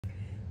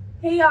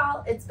Hey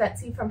y'all, it's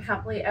Betsy from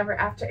Happily Ever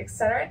After,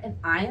 etc. and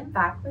I am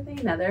back with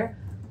another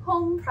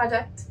home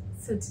project.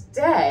 So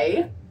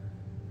today,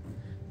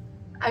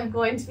 I'm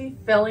going to be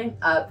filling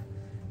up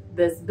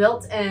this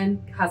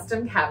built-in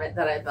custom cabinet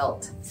that I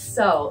built.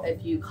 So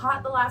if you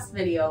caught the last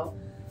video,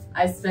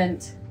 I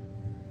spent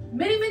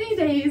many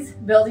days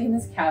building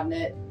this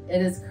cabinet.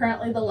 It is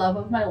currently the love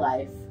of my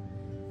life,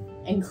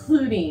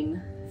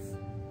 including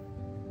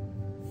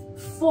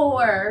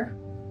 4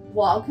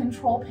 wall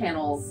control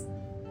panels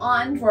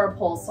on drawer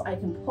pulls so I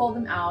can pull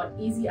them out,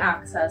 easy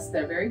access.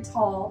 They're very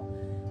tall.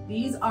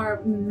 These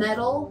are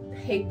metal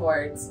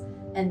pegboards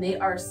and they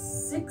are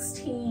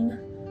 16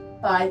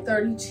 by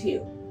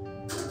 32.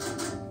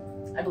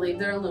 I believe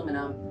they're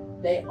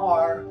aluminum. They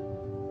are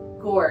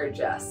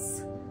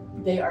gorgeous.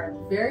 They are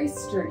very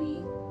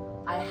sturdy.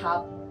 I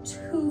have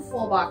 2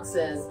 full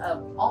boxes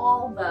of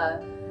all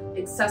the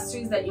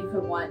accessories that you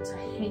could want to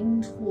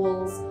hang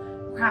tools,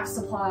 craft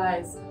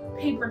supplies,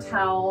 paper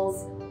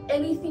towels,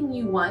 anything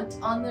you want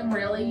on them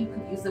really. You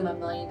could use them a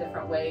million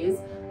different ways.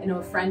 I know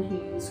a friend who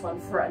used one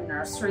for a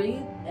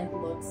nursery and it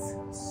looks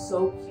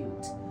so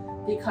cute.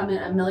 They come in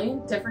a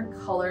million different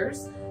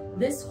colors.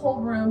 This whole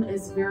room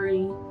is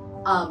very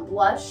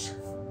blush.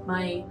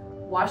 My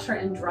washer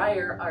and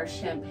dryer are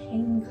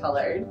champagne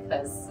colored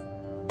because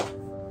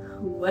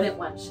who wouldn't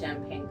want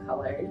champagne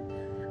colored?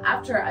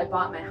 After I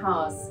bought my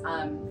house,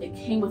 it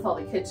came with all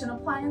the kitchen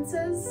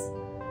appliances.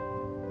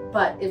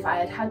 But if I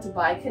had had to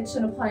buy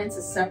kitchen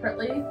appliances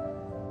separately,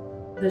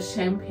 the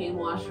champagne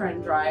washer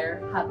and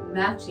dryer have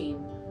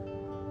matching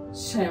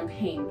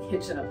champagne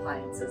kitchen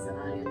appliances, and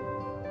I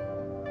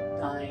am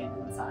dying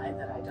inside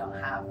that I don't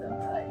have them,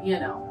 but you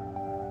know.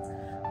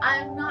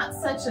 I'm not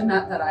such a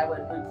nut that I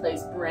would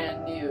replace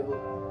brand new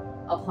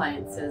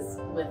appliances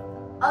with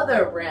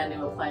other brand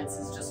new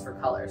appliances just for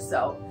color.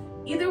 So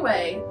either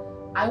way,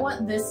 I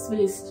want this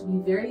space to be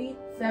very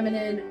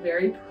feminine,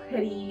 very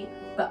pretty,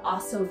 but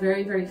also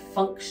very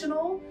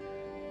functional.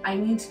 I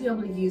need to be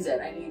able to use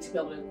it. I need to be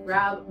able to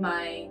grab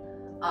my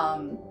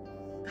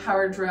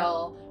power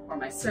drill or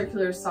my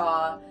circular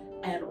saw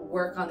and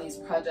work on these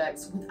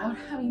projects without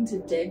having to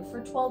dig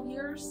for 12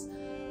 years.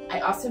 I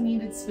also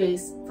needed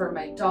space for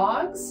my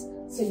dogs.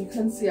 So you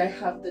can see I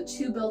have the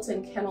 2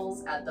 built-in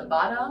kennels at the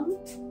bottom.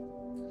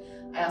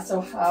 I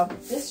also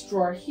have this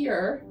drawer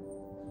here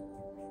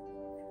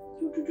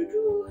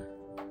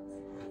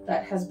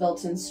that has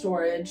built-in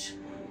storage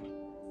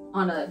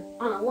on a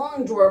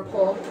long drawer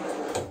pull,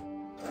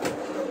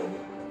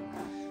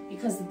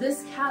 because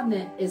this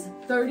cabinet is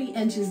 30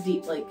 inches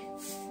deep. Like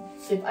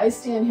if I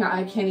stand here,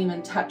 I can't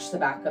even touch the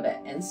back of it.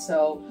 And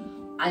so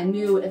I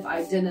knew if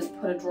I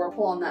didn't put a drawer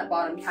pull on that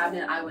bottom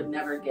cabinet, I would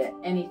never get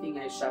anything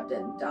I shoved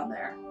in down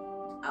there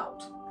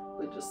out. It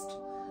would just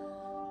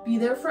be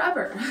there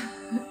forever.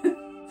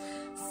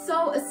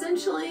 So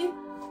essentially,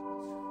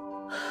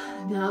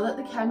 now that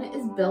the cabinet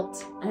is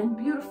built and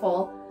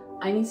beautiful,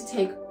 I need to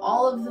take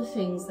all of the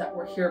things that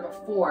were here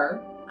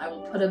before. I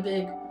will put a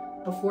big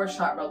before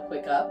shot real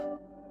quick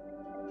up.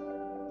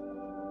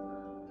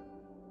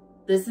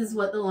 This is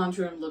what the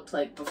laundry room looked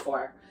like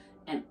before.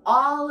 And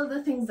all of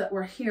the things that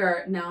were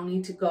here now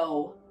need to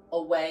go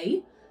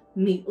away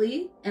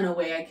neatly in a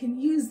way I can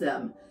use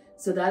them.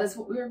 So that is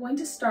what we are going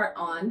to start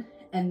on.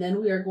 And then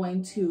we are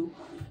going to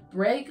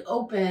break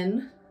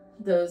open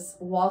those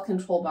wall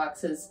control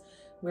boxes.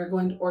 We're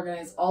going to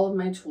organize all of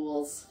my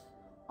tools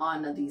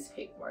on these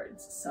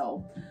pegboards.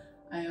 So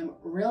I am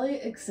really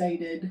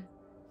excited.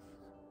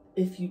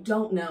 If you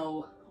don't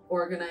know,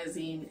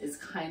 organizing is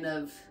kind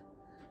of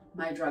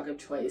my drug of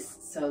choice.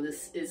 So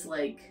this is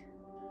like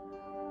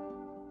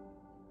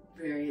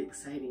very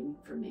exciting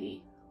for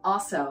me.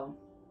 Also,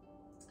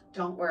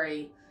 don't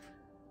worry,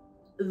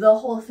 the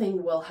whole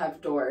thing will have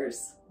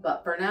doors,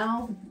 but for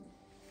now,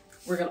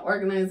 we're gonna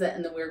organize it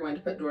and then we're going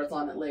to put doors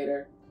on it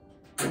later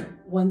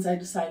once I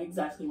decide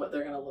exactly what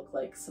they're gonna look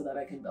like so that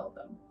I can build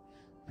them.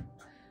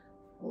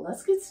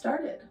 Let's get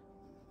started.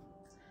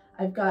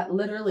 I've got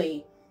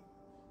literally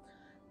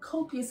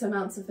copious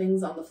amounts of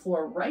things on the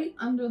floor right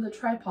under the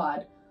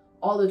tripod.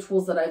 All the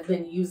tools that I've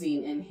been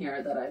using in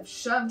here that I've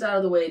shoved out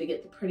of the way to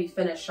get the pretty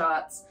finished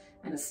shots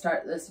and to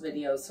start this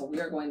video. So we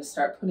are going to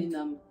start putting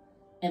them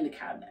in the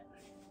cabinet.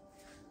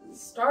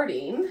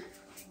 Starting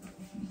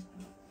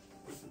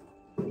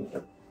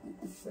with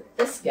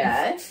this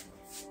guy,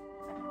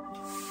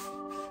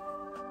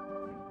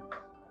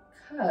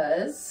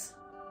 because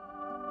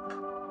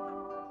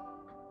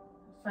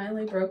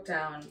finally broke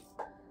down.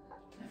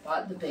 I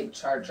bought the big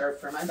charger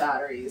for my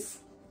batteries.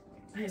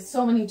 I have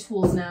so many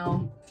tools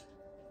now.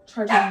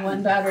 Charging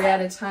 1 battery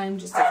at a time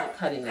just isn't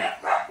cutting it.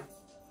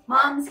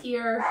 Mom's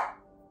here.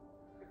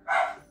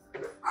 I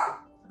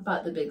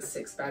bought the big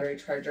 6 battery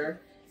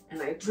charger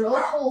and I drilled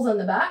holes in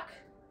the back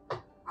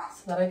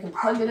so that I can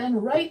plug it in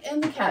right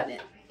in the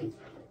cabinet.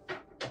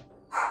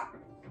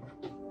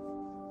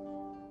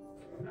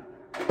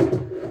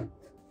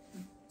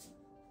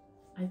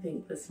 I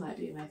think this might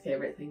be my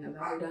favorite thing I've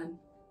ever done.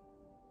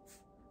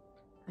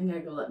 I'm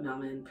gonna go let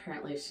Mama in.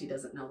 Apparently she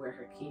doesn't know where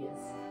her key is.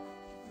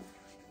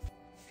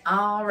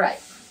 All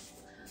right.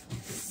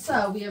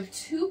 So we have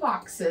 2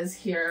 boxes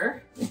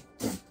here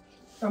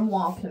from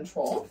Wall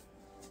Control.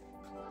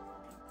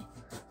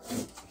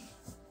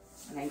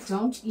 And I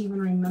don't even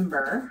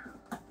remember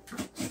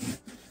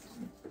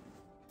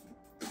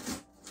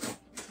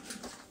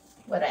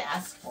what I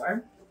asked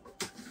for.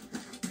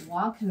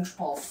 Wall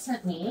Control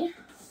sent me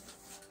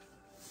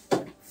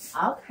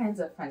all kinds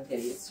of fun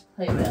goodies to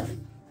play with.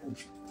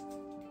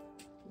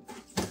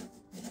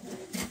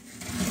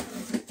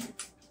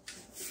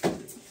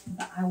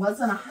 But I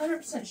wasn't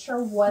 100%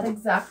 sure what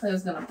exactly I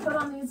was going to put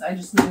on these. I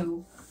just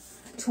knew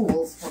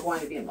tools were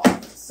going to be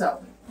involved.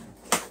 So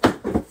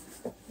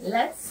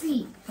let's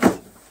see.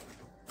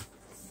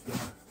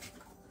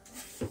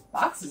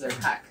 Boxes are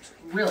packed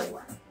really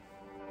well.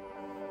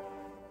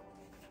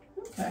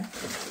 Okay.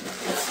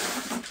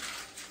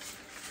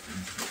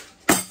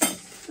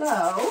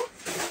 So,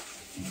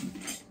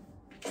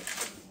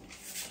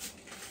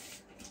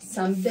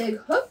 some big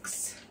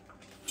hooks.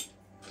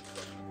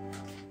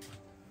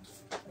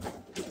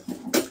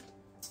 I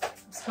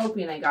was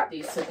hoping I got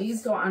these. So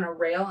these go on a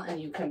rail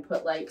and you can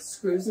put like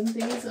screws and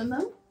things in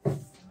them.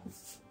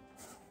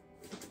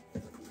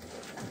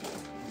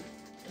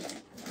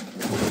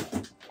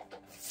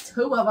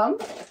 Two of them.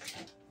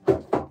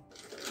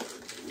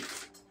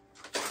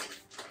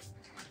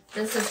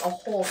 This is a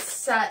whole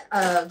set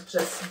of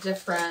just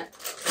different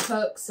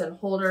hooks and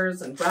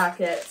holders and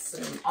brackets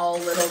and all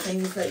little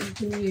things that you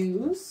can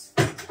use.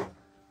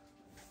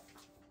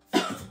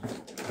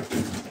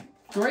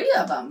 3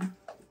 of them.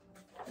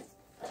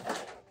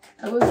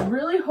 I was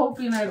really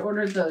hoping I'd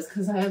ordered those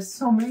because I have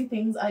so many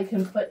things I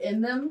can put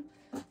in them,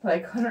 but I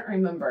couldn't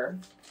remember.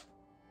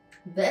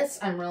 This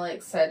I'm really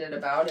excited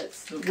about.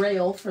 It's the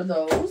rail for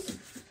those.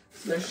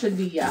 So there should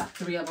be, yeah,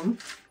 3 of them.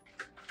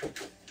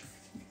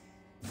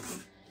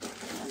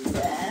 And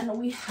then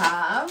we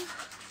have,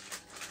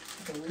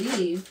 I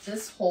believe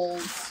this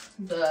holds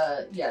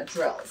the, yeah,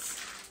 drills.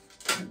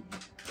 I'm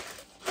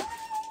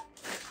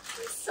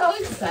so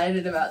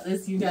excited about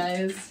this, you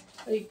guys.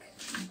 Like,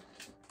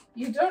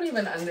 you don't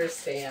even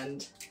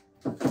understand.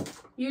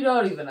 You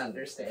don't even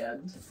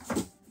understand.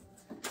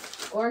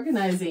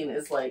 Organizing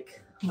is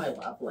like my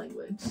love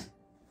language.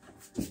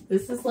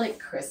 This is like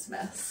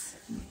Christmas.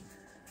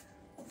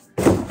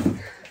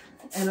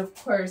 And of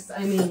course,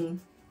 I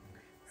mean,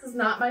 this is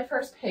not my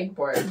first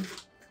pegboard.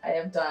 I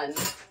have done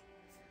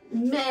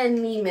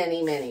many,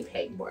 many, many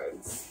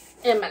pegboards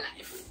in my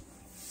life.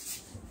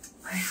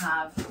 I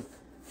have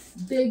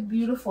big,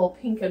 beautiful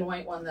pink and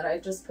white one that I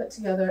just put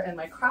together in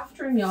my craft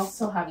room. Y'all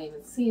still haven't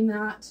even seen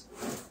that.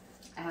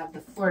 I have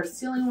the floor to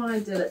ceiling one I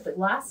did at the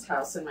last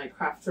house in my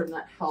craft room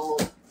that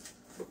held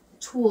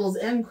tools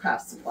and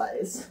craft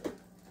supplies.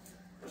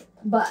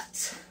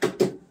 But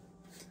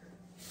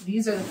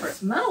these are the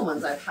first metal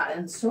ones I've had,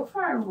 and so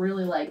far I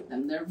really like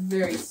them. They're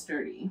very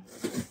sturdy.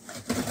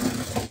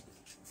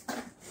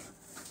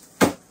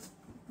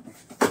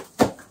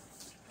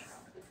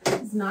 I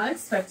was not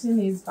expecting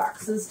these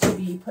boxes to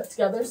be put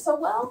together so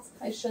well.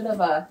 I should have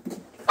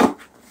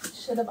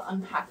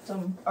unpacked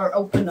them or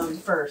opened them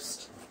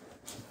first.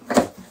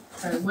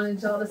 I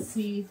wanted y'all to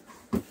see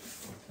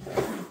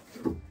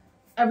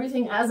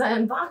everything as I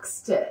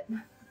unboxed it.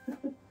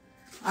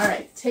 All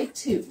right, take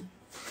 2.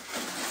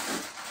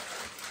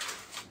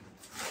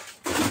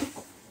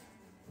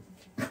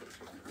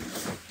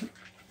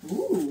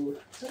 Ooh,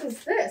 what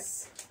is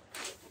this?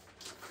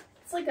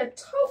 It's like a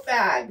tote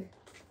bag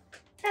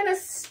and a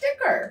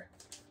sticker.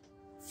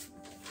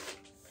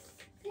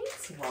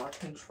 Thanks, Wall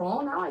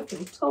Control. Now I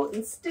can tote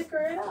and sticker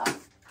it up.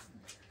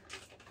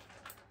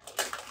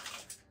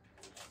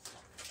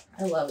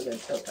 I love a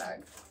good tote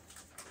bag.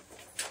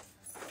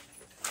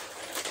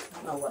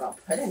 I don't know what I'll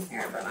put in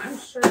here, but I'm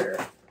sure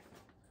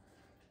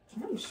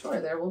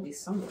there will be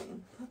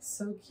something. That's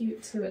so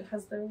cute too. It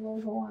has their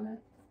logo on it.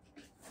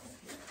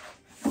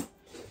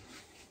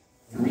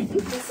 And I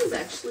think this is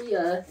actually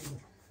a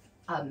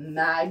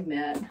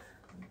magnet.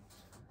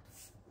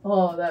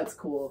 Oh, that's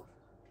cool.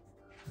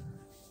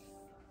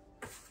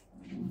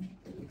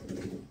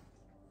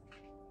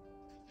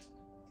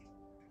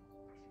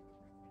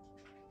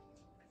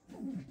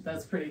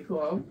 That's pretty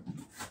cool.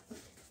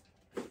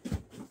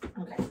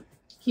 Okay,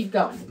 keep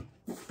going.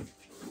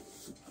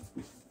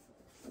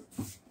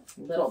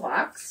 Little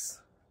box.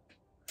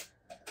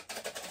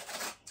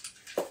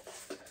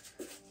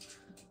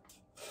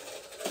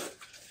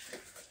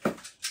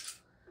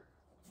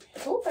 I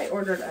hope I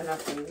ordered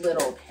enough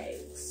little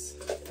pegs,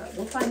 but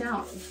we'll find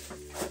out.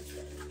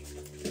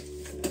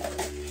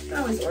 You can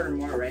always order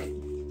more, right?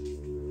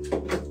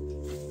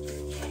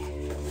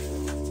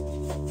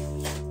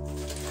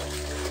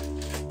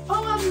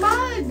 Oh, a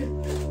mug!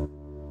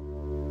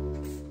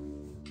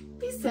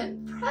 He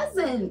sent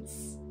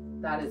presents.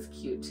 That is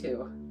cute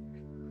too.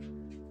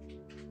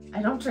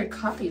 I don't drink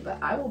coffee, but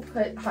I will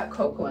put hot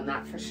cocoa in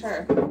that for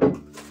sure.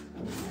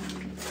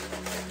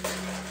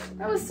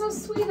 That was so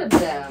sweet of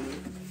them.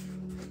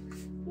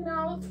 You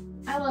know,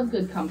 I love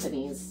good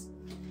companies.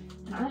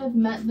 I have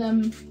met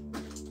them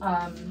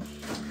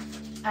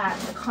at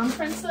the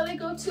conference that I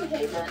go to,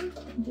 Haven.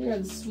 They are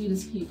the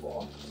sweetest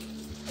people.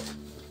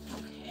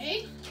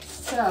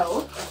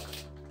 So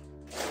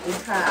we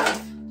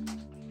have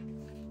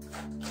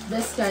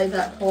this guy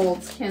that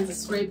holds cans of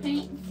spray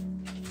paint.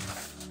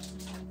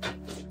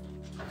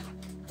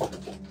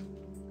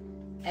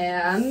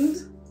 And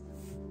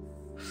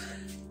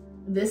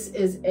this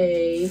is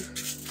a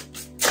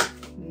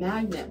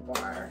magnet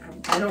bar.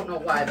 I don't know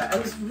why, but I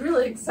was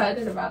really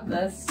excited about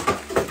this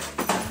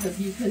because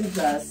you can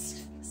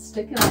just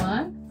stick it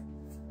on,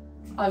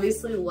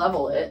 obviously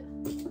level it,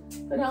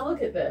 but now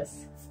look at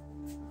this.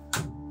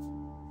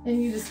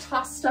 And you just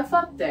toss stuff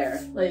up there.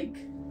 Like,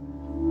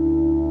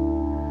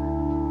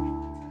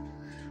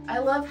 I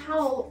love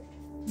how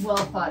well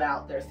thought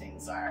out their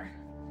things are.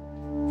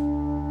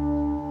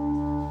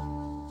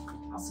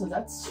 Also,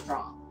 that's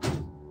strong.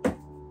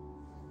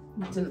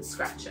 It didn't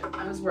scratch it.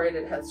 I was worried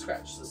it had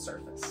scratched the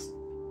surface.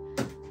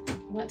 I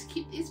want to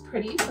keep these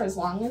pretty for as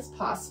long as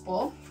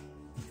possible.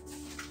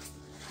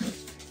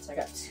 So I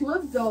got 2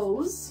 of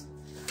those.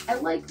 I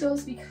like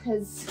those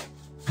because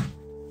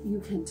you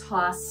can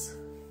toss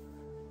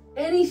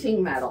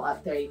anything metal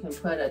up there. You can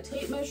put a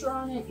tape measure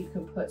on it, you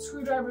can put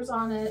screwdrivers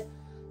on it,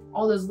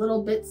 all those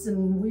little bits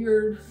and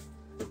weird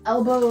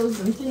elbows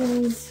and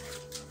things,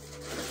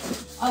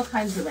 all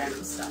kinds of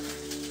random stuff.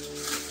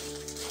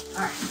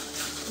 All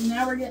right,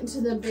 now we're getting to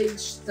the big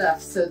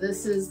stuff. So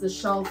this is the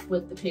shelf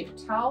with the paper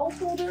towel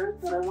holder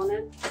that I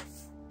wanted,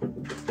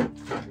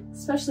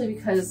 especially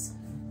because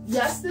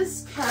yes,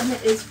 this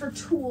cabinet is for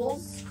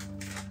tools,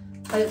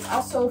 but it's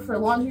also for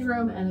laundry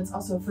room and it's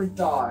also for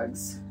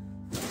dogs.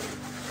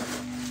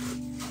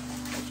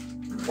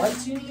 What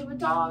do you need with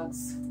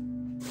dogs?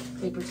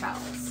 Paper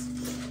towels.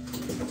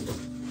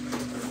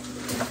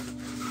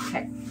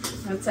 Okay,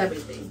 that's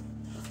everything.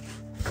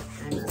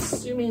 I'm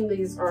assuming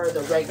these are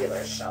the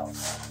regular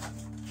shelves.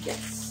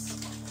 Yes.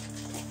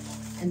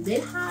 And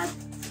they had,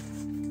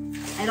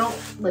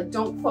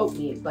 don't quote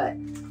me, but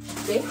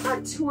they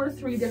had 2 or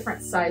 3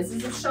 different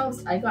sizes of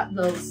shelves. I got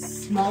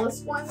those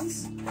smallest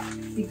ones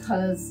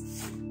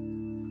because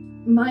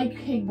my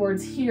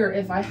pegboards here,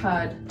 if I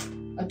had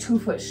a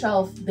 2-foot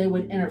shelf, they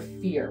would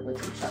interfere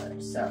with each other.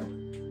 So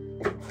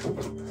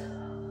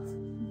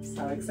I'm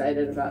so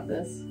excited about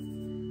this.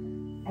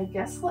 I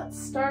guess let's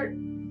start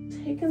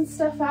taking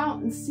stuff out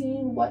and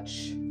seeing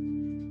which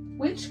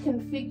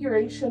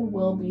configuration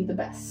will be the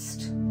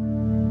best.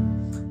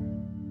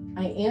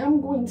 I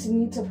am going to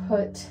need to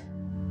put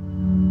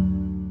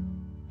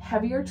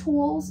heavier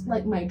tools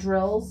like my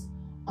drills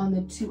on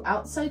the 2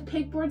 outside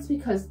pegboards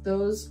because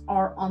those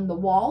are on the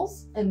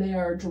walls and they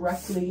are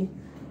directly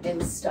in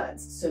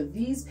studs. So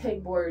these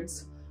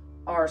pegboards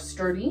are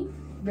sturdy,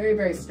 very,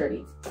 very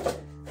sturdy.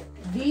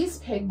 These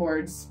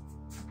pegboards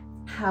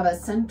have a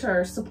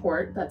center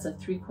support that's a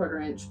 3/4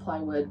 inch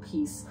plywood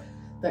piece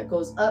that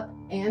goes up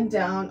and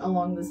down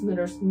along this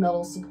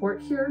middle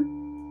support here.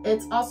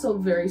 It's also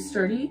very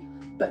sturdy,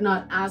 but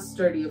not as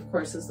sturdy, of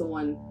course, as the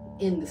one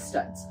in the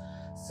studs.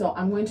 So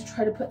I'm going to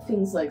try to put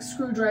things like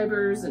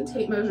screwdrivers and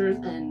tape measures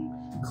and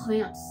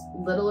clamps,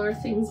 littler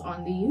things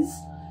on these,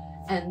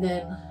 and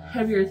then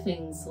heavier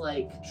things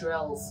like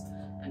drills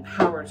and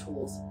power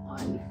tools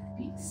on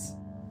these.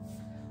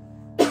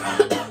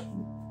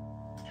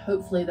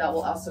 Hopefully that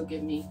will also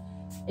give me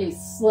a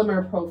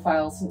slimmer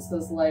profile, since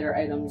those lighter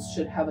items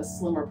should have a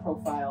slimmer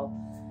profile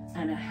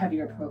and a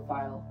heavier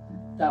profile.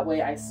 That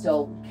way I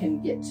still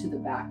can get to the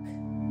back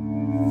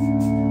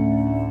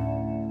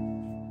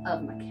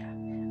of my cabinet.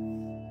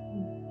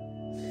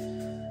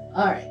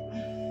 All right,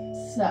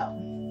 so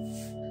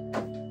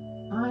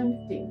I'm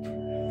thinking,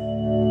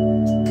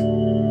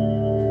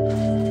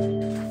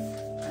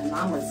 my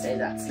mom would say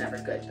that's never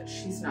good, but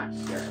she's not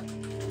here.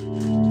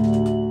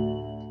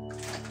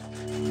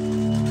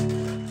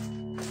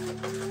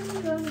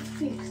 I'm gonna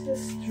think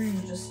this through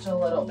just a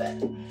little bit.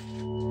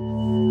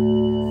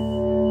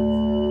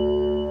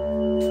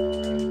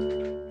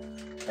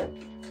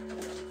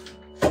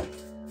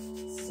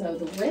 So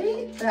the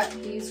way that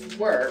these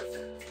work,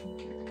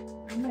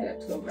 I might have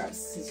to go grab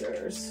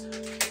scissors.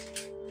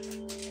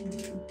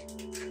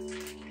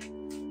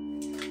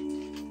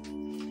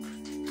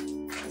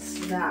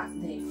 So that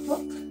they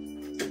hook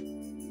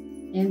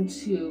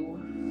into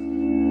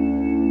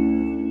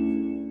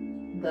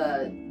the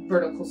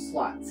vertical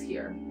slots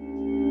here.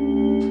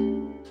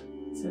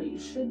 So you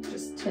should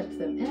just tip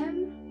them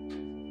in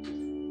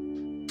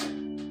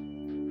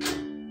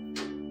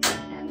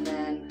and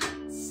then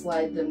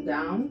slide them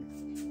down.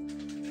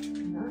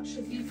 And that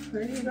should be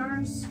pretty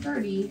darn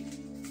sturdy.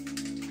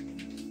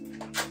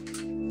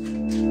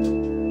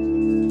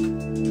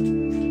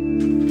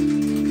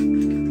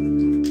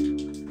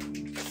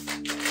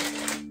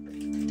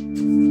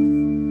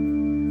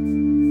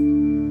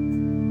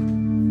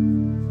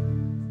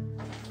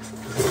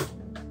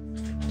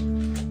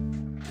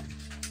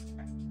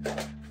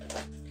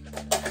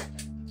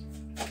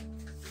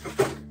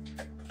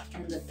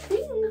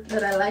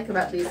 That I like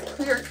about these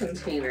clear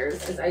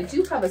containers is I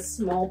do have a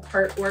small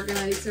part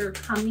organizer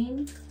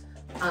coming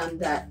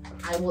that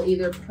I will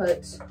either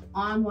put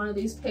on one of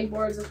these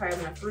pegboards if I have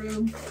enough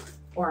room,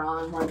 or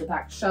on one of the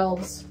back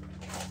shelves.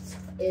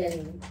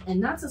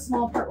 and that's a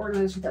small part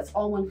organizer that's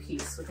all one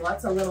piece with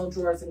lots of little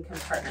drawers and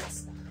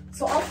compartments.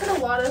 So I'll put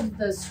a lot of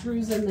the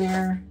screws in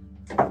there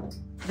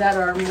that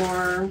are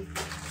more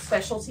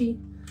specialty,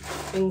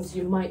 things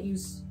you might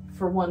use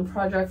for one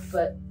project,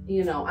 but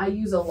you know, I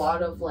use a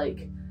lot of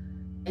like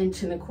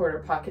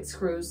 1¼ pocket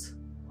screws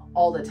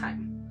all the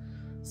time.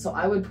 So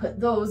I would put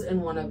those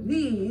in one of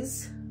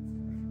these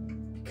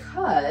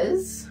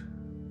because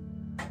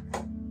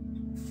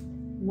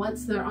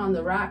once they're on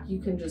the rack, you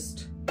can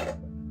just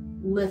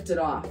lift it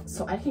off.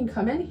 So I can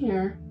come in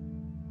here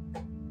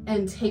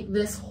and take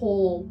this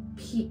whole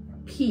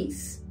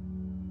piece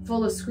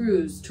full of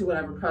screws to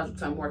whatever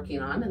project I'm working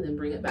on and then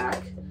bring it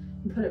back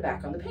and put it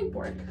back on the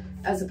pegboard,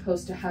 as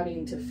opposed to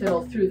having to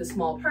fiddle through the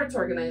small parts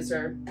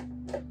organizer,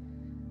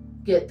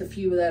 get the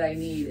few that I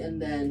need,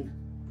 and then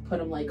put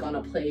them like on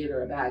a plate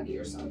or a baggie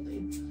or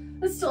something.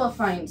 It's still a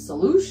fine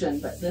solution,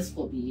 but this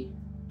will be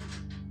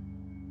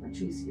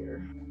much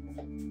easier.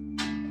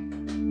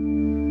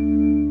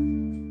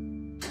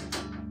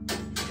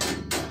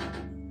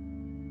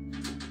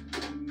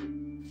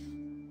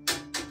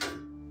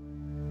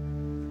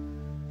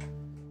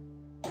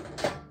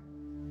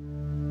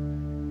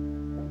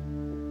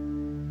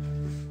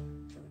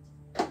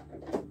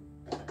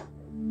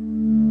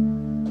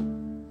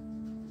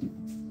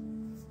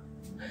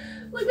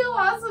 Look how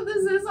awesome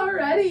this is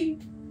already.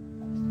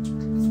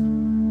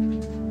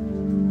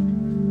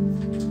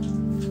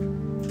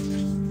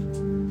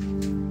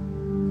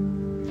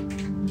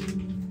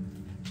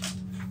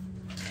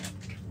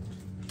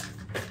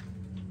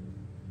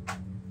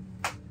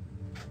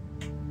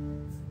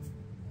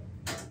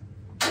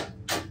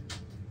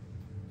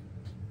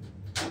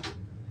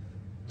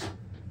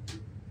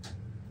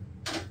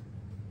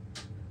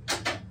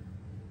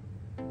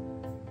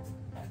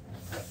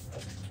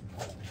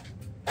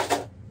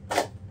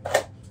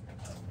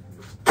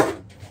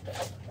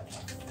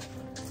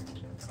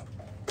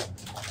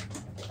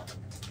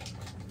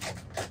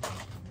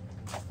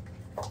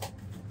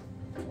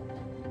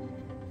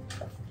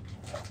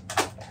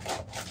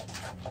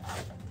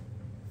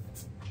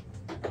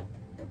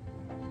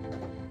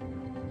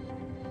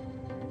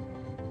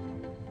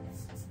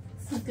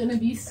 This is gonna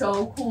be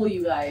so cool,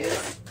 you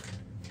guys.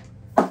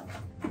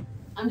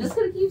 I'm just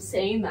gonna keep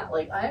saying that.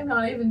 Like, I am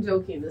not even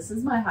joking. This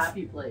is my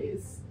happy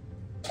place.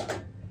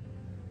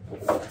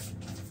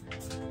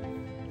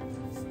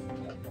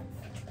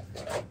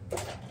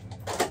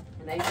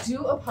 And I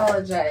do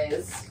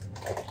apologize.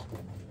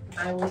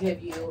 I will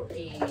give you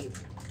a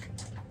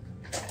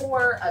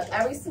tour of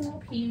every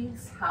single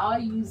piece, how I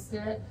used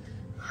it,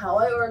 how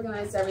I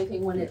organized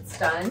everything when it's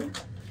done.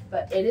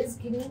 But it is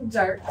getting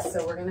dark,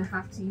 so we're gonna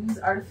have to use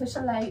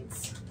artificial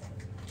lights.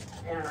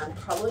 And I'm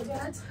probably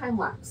gonna time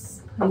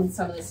lapse putting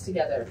some of this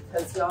together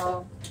because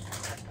y'all,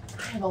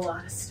 I have a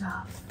lot of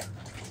stuff.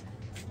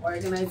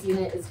 Organizing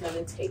it is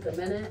gonna take a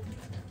minute.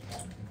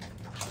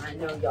 I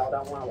know y'all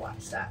don't wanna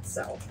watch that,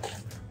 so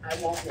I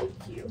won't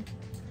make you.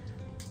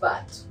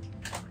 But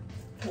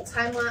we'll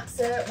time lapse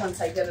it. Once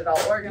I get it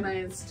all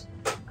organized,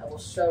 I will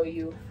show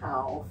you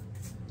how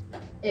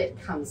it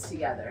comes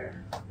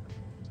together.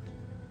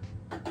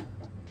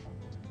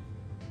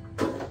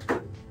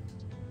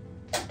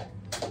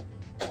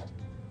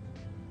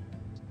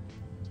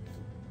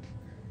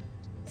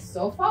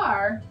 So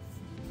far,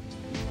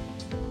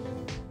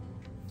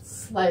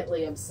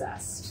 slightly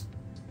obsessed.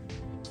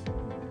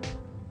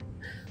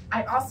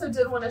 I also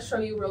did want to show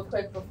you real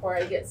quick before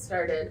I get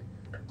started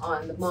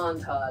on the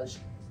montage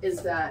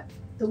is that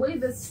the way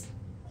this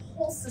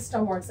whole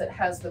system works, it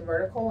has the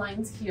vertical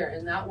lines here,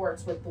 and that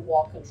works with the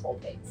wall control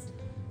pegs.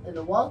 And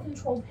the wall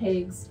control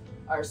pegs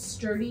are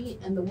sturdy,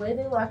 and the way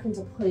they lock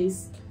into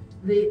place,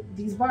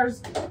 these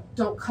bars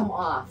don't come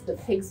off. The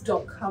pegs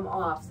don't come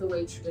off the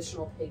way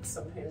traditional pegs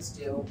sometimes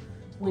do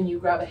when you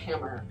grab a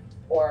hammer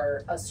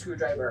or a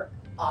screwdriver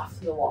off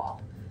the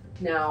wall.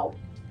 Now,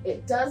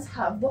 it does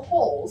have the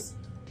holes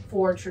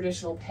for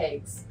traditional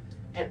pegs,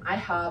 and I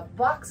have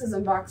boxes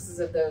and boxes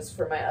of those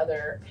for my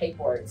other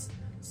pegboards.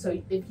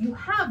 So if you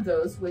have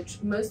those, which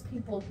most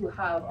people who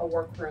have a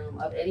workroom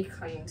of any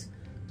kind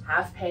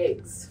have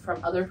pegs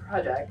from other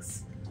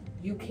projects,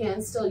 you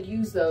can still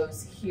use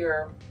those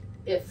here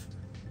if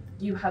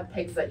you have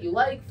pegs that you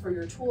like for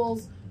your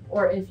tools,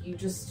 or if you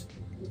just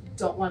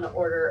don't want to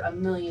order a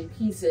million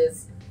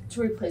pieces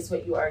to replace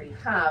what you already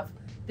have,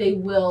 they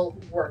will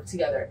work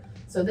together.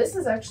 So this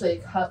is actually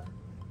a cup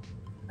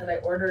that I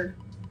ordered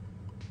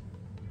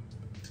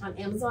on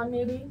Amazon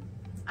maybe?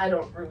 I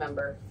don't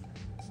remember.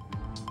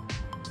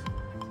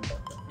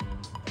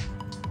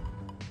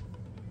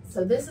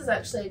 So this is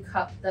actually a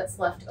cup that's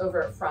left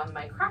over from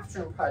my craft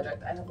room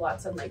project. I have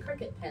lots of my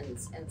Cricut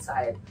pins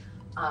inside.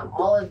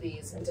 All of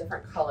these in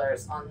different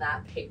colors on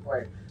that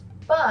pegboard.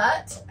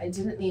 But I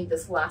didn't need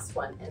this last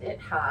one, and it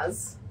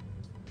has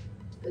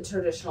the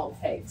traditional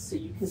peg. So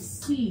you can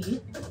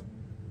see,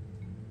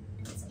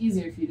 it's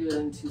easier if you do it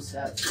in 2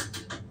 steps.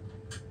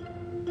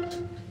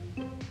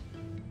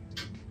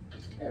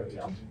 There we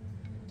go.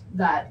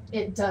 That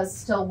it does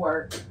still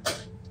work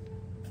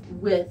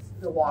with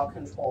the wall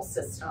control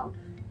system.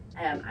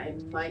 and I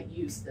might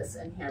use this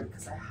in here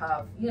because I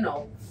have, you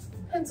know,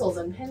 pencils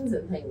and pens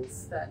and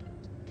things that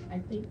I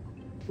think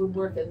would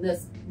work in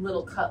this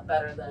little cup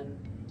better than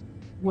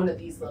one of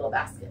these little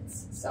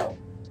baskets. So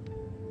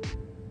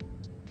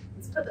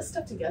let's put this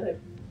stuff together.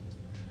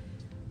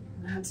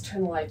 I have to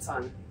turn the lights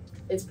on.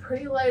 It's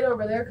pretty light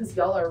over there because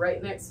y'all are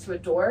right next to a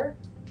door,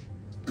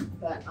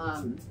 but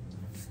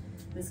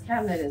this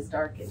cabinet is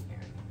dark in here.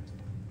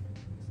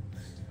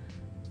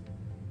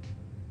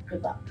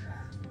 Good luck.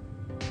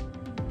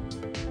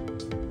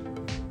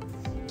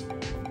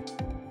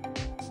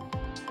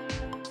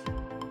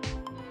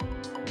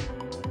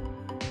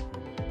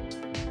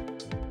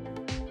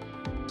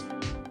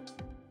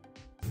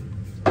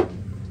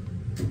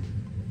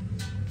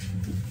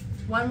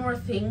 One more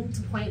thing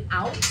to point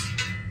out,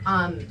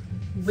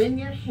 when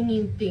you're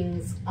hanging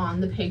things on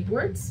the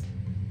pegboards,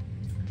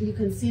 you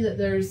can see that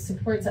there's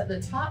supports at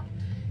the top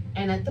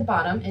and at the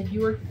bottom. If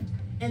you were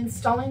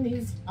installing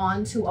these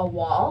onto a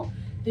wall,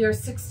 they are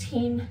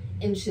 16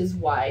 inches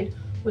wide,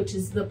 which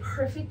is the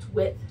perfect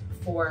width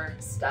for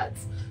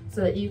studs,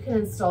 so that you can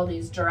install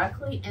these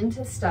directly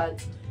into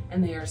studs,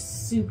 and they are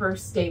super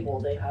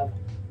stable. They have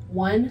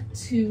 1,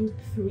 2,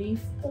 3,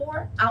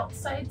 4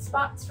 outside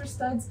spots for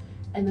studs,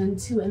 and then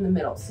 2 in the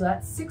middle. So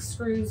that's 6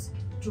 screws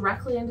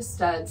directly into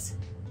studs.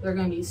 They're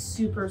gonna be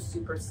super,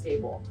 super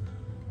stable.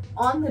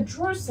 On the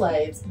drawer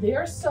slides, they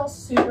are still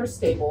super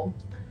stable.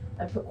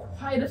 I put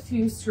quite a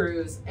few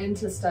screws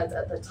into studs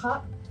at the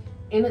top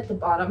and at the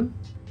bottom.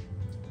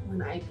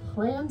 When I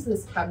planned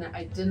this cabinet,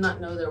 I did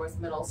not know there was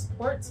middle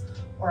supports,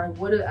 or I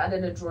would have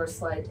added a drawer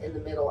slide in the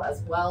middle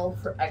as well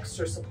for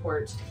extra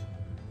support.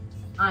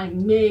 I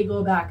may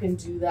go back and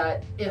do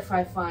that if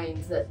I find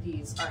that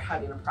these are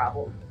having a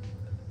problem.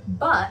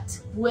 But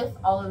with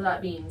all of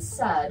that being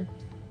said,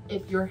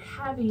 if you're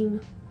having,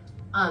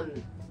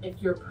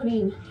 if you're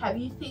putting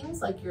heavy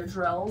things like your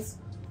drills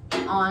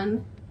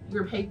on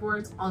your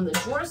pegboards on the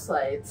drawer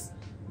slides,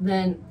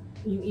 then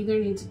you either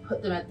need to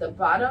put them at the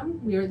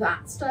bottom near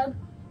that stud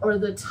or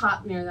the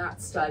top near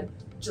that stud,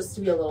 just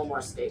to be a little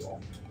more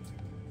stable.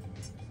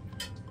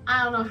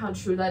 I don't know how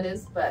true that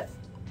is, but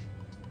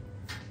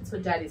that's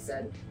what Daddy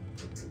said.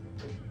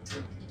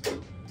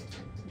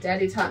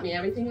 Daddy taught me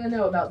everything I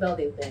know about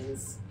building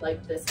things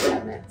like this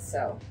cabinet,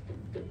 so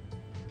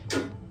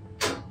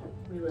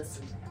we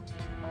listened to him.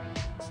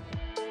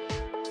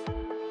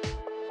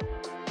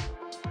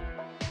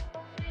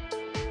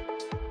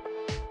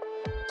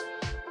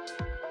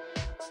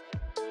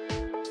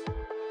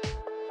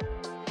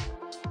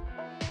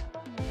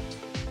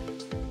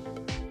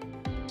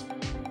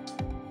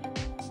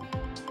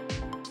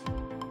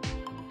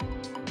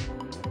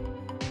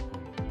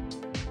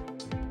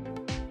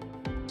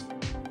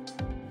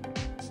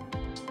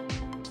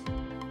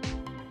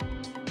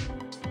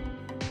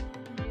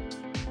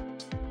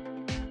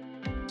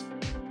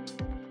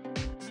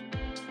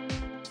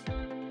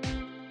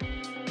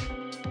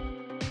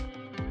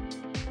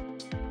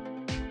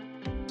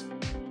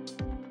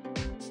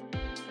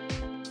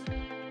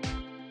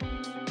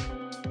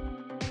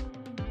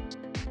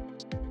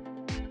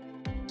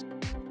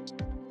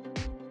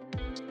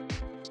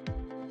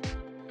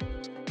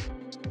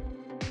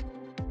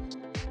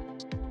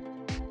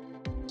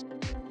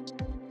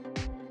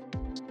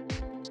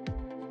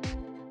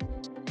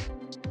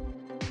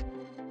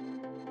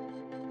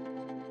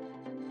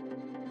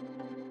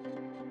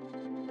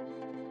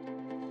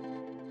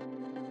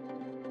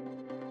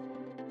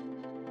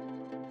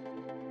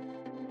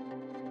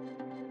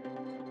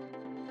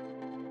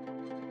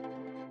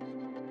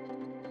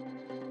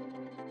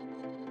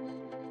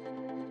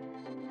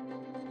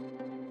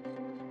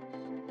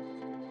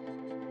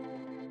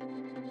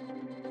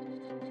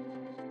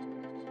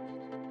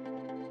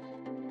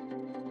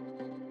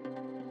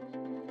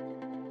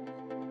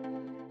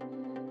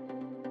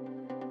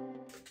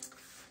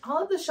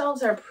 All of the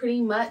shelves are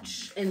pretty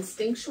much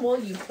instinctual.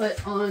 You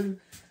put on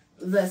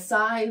the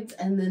sides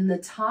and then the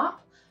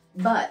top,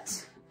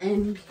 but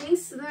in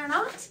case they're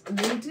not,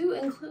 they do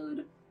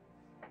include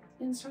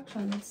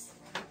instructions.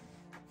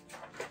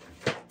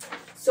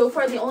 So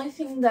far, the only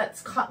thing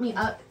that's caught me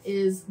up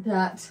is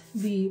that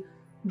the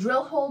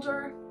drill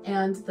holder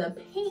and the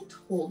paint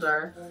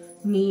holder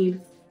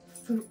need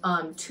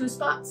 2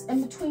 spots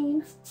in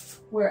between,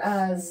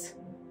 whereas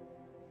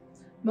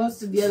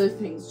most of the other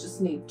things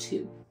just need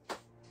 2.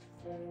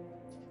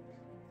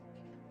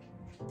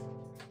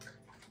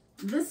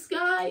 This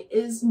guy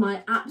is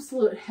my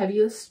absolute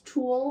heaviest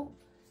tool,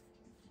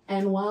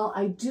 and while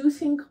I do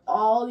think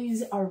all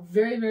these are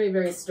very, very,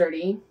 very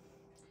sturdy,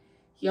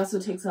 he also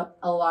takes up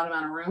a lot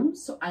amount of room,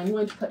 so I'm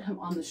going to put him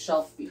on the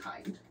shelf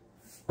behind.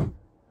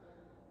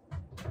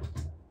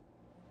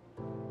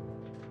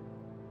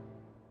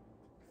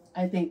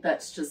 I think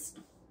that's just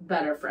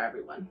better for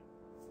everyone.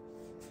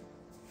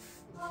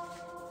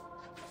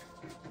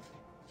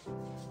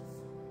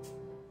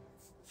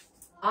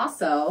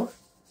 Also,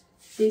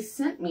 they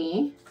sent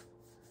me,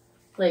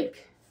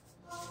 like,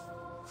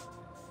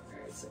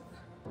 where is it?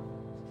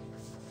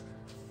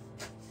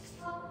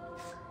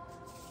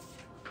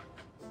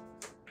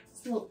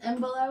 This little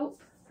envelope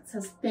that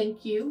says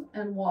thank you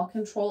and wall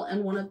control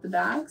in one of the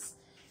bags.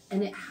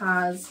 And it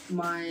has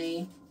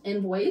my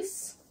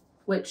invoice,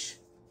 which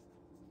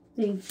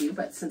thank you,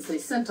 but since they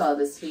sent all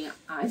this to me,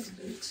 I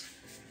didn't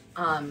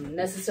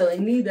necessarily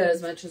need that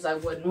as much as I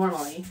would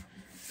normally.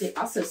 They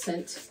also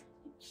sent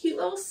a cute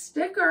little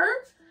sticker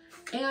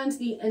and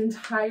the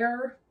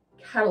entire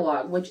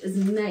catalog, which is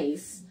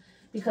nice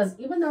because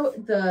even though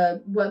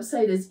the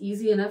website is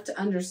easy enough to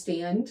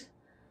understand,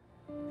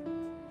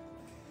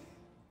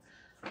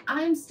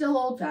 I'm still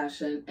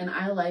old-fashioned and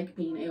I like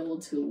being able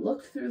to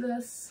look through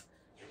this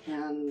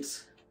and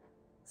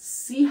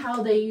see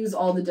how they use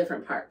all the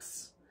different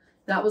parts.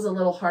 That was a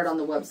little hard on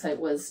the website,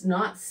 was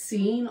not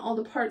seeing all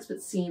the parts,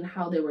 but seeing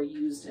how they were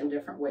used in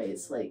different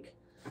ways. Like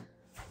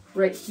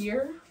right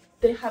here,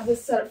 they have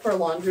this set up for a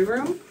laundry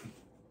room.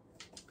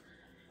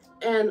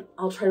 And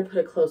I'll try to put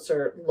a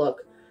closer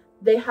look.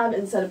 They have,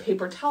 instead of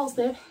paper towels,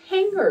 they have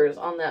hangers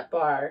on that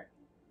bar.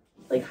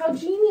 Like, how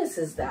genius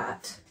is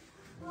that?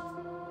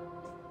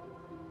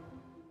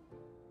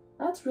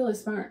 That's really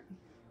smart.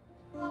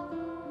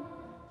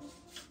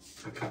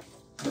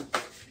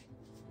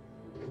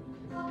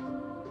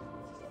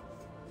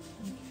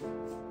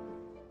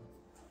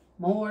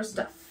 More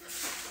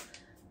stuff.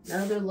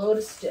 Another load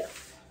of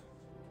stuff.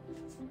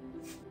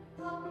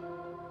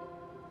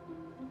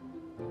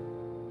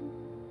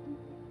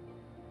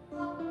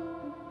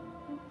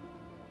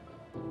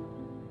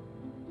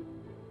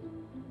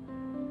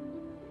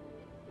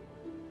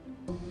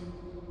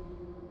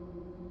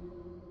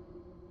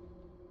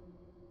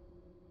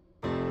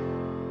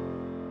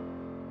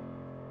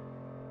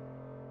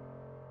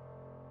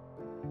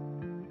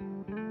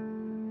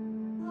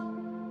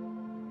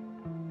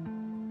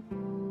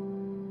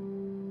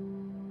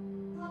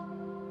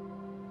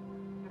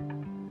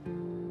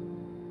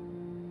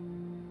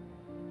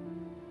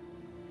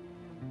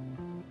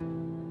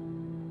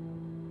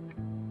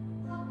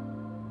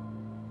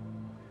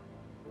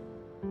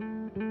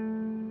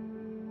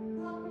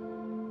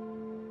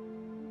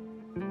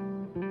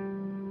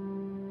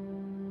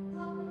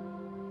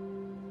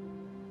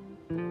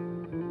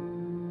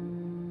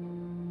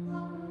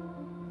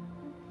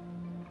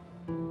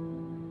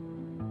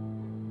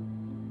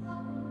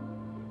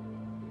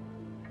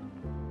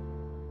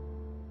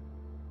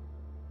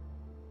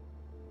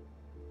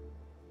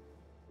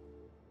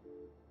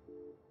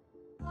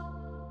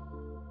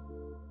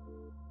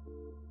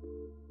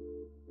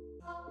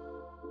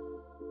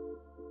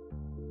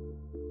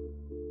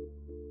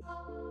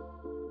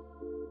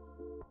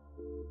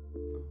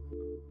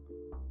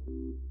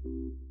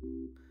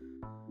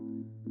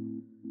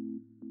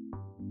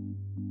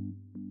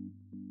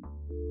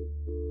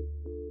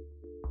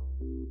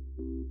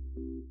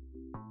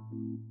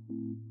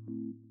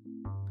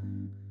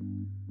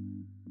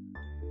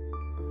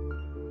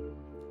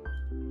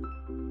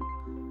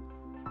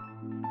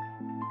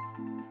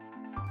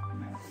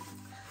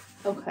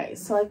 Okay,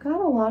 so I got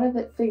a lot of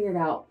it figured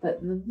out, but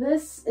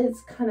this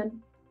is kind of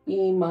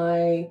being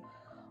my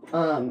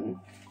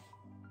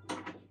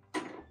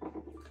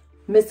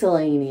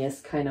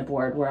miscellaneous kind of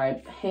board where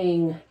I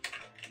hang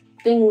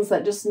things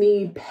that just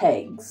need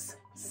pegs.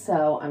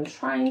 So I'm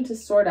trying to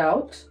sort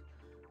out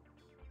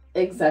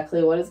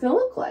exactly what it's going to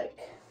look like.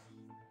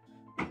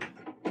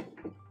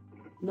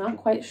 Not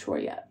quite sure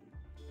yet.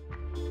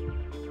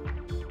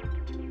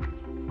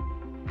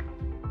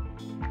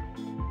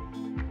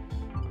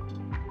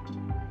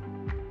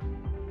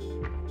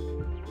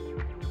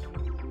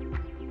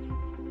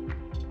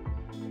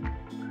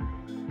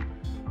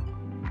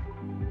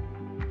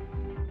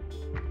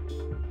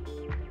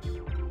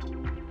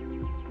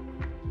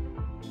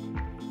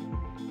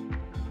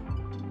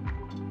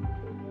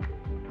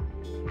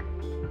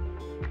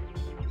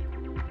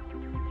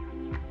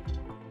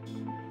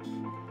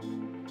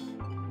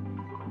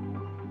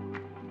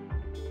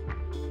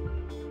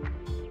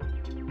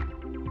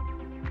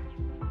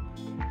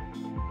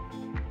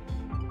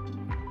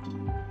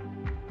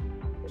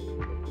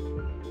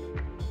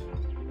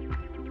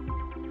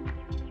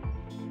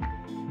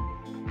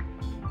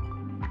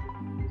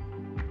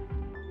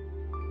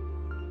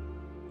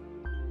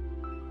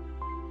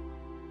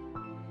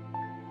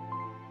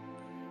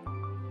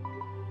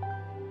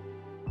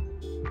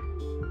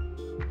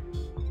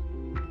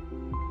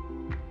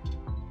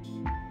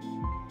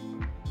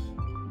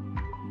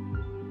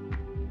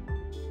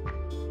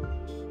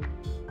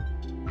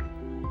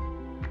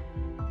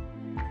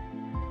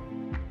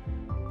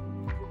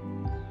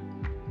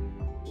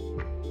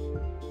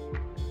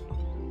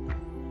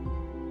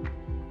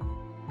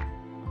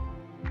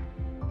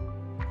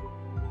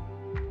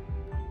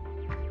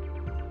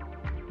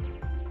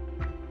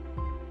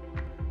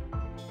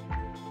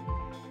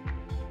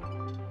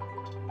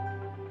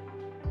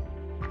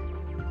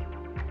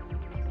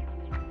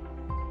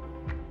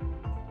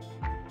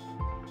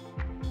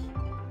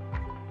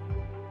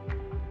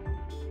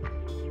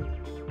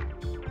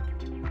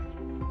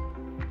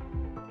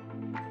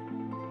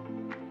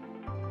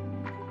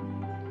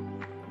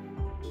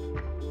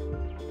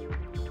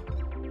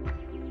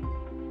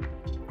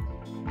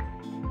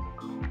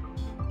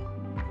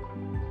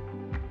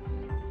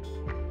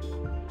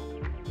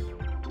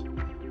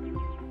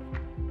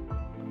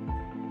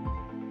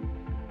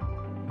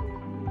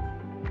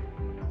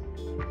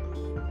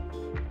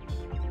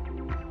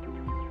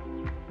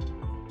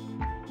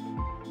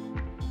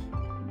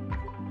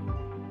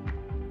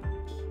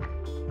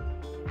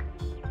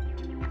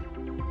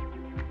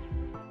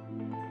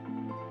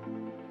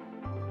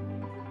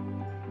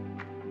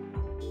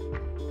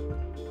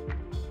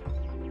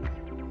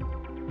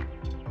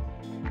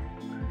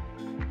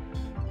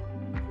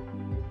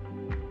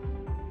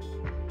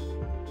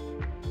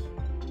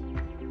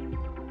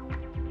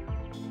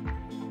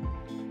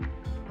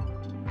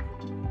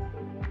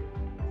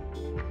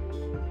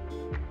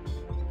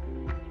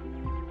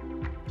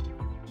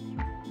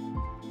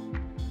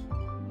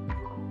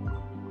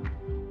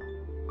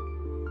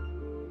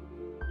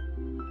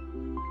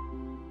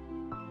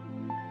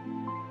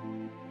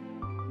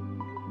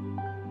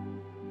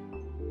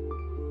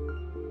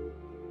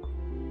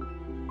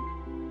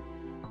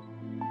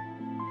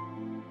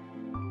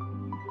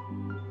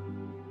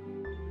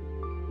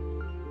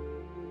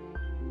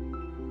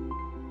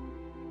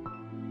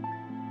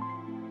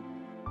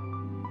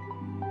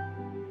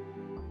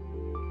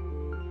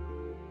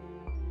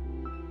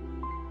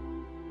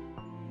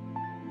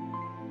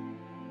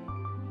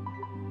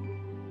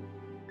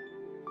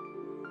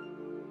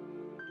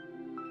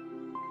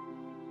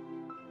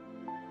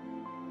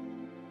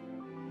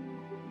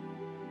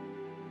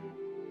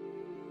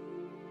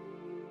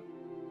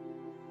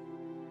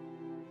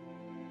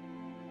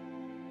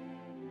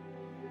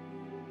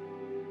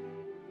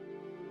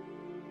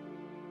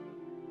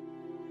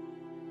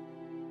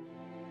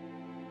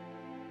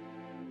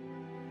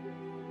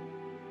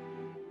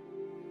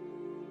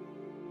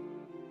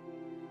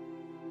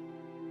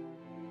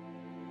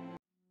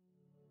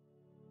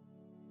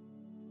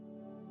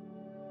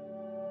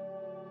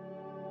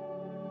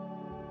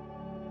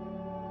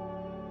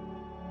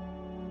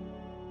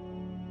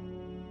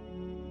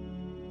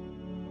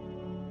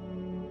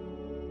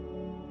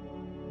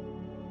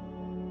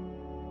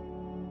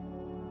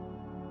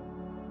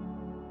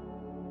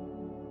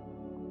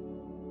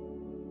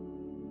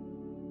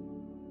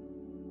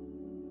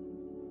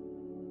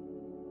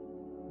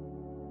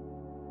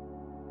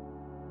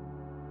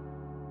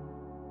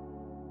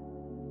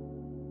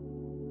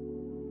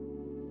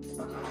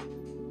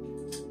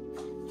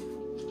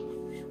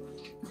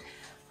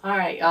 All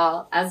right,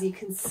 y'all, as you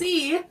can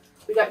see,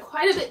 we got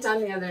quite a bit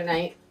done the other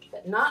night,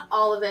 but not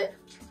all of it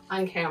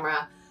on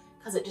camera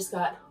because it just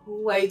got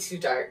way too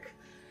dark.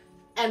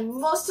 And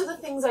most of the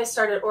things I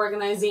started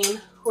organizing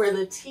were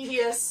the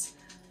tedious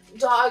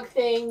dog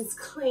things,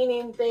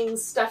 cleaning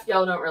things, stuff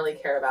y'all don't really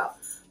care about.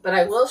 But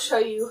I will show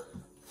you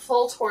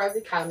full tour of the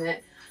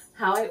cabinet,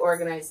 how I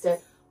organized it.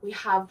 We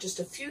have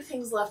just a few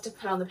things left to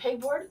put on the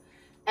pegboard.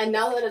 And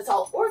now that it's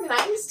all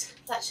organized,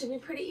 that should be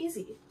pretty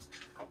easy.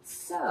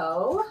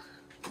 So,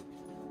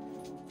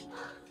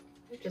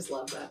 I just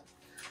love that.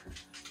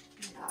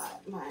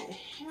 Got my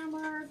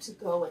hammer to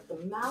go with the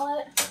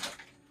mallet.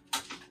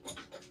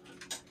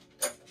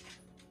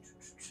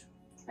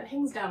 That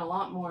hangs down a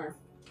lot more.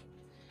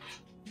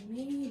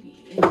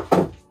 Maybe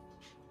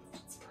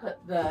let's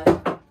put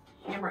the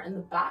hammer in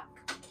the back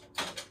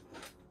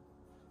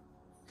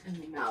and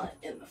the mallet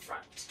in the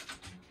front.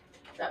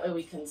 That way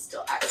we can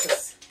still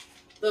access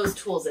those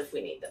tools if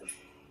we need them.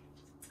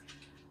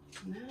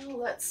 Now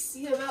let's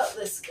see about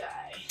this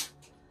guy.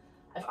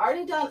 I've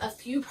already done a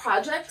few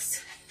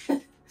projects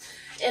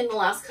in the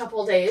last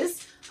couple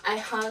days. I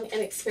hung an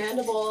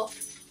expandable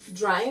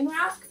drying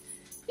rack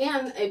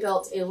and I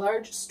built a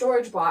large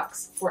storage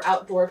box for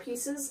outdoor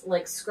pieces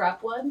like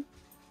scrap wood.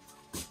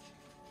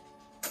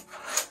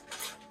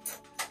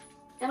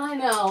 And I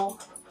know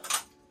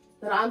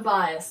that I'm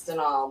biased and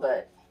all,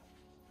 but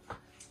I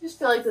just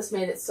feel like this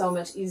made it so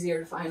much easier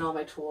to find all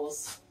my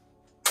tools.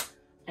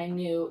 I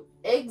knew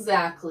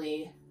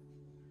exactly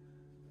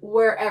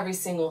where every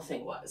single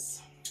thing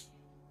was.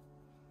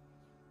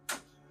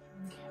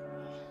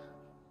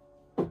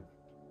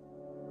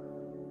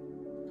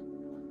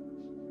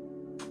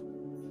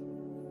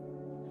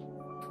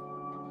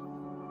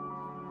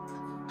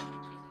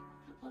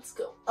 Let's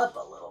go up a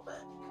little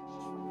bit.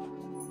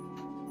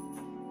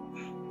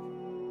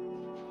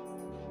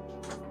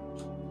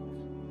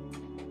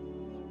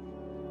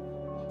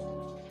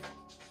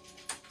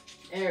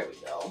 There we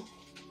go.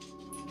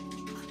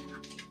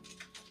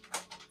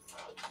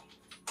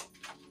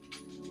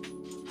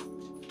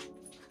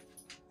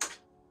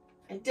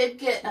 I did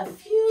get a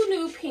few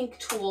new pink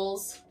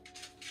tools.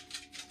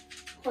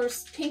 Of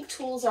course, pink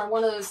tools are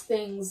one of those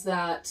things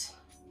that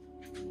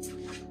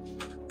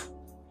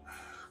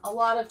a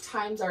lot of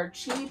times are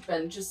cheap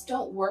and just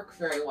don't work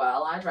very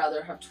well. I'd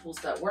rather have tools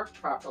that work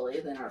properly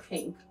than are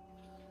pink.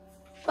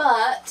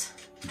 But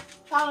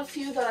found a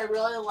few that I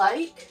really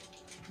like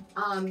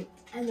and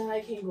that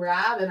I can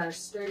grab and are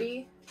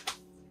sturdy.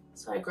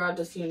 So I grabbed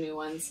a few new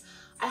ones.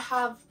 I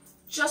have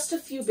just a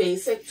few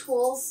basic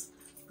tools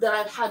that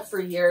I've had for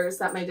years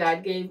that my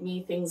dad gave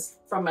me, things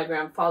from my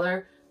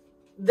grandfather.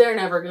 They're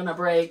never gonna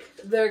break.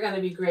 They're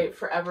gonna be great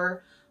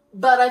forever.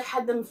 But I've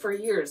had them for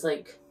years,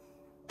 like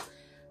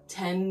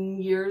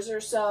 10 years or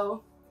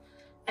so.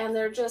 And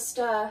they're just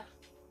not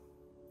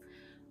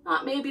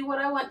maybe what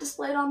I want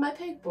displayed on my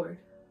pegboard.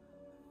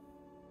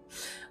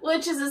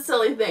 Which is a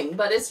silly thing,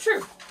 but it's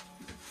true.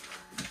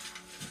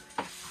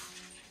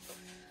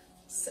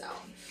 So,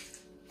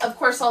 of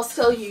course, I'll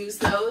still use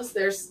those.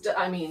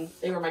 I mean,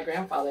 they were my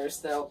grandfather's.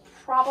 They'll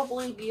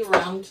probably be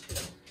around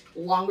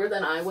longer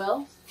than I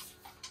will.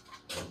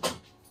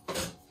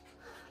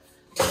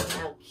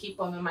 I'll keep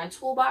them in my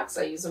toolbox.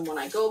 I use them when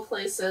I go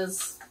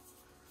places.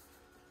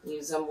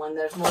 Use them when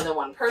there's more than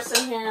one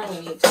person here.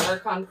 We need to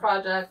work on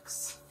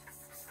projects.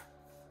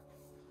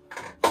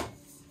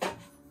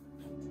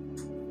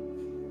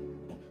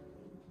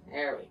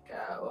 There we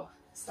go.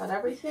 Is that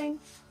everything?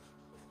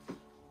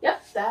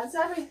 Yep, that's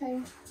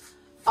everything.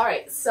 All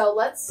right, so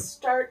let's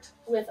start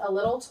with a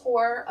little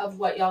tour of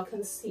what y'all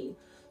can see.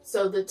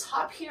 So the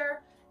top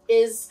here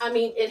is, I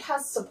mean, it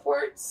has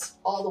supports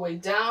all the way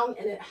down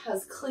and it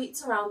has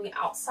cleats around the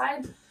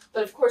outside.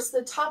 But of course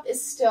the top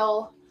is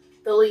still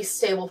the least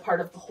stable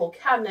part of the whole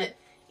cabinet.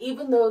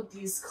 Even though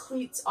these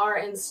cleats are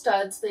in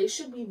studs, they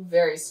should be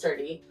very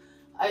sturdy.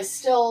 I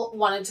still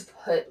wanted to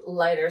put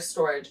lighter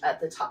storage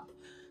at the top.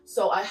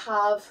 So I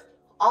have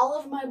all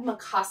of my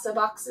Mikasa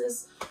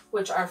boxes,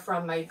 which are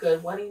from my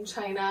good wedding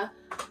china.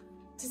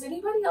 Does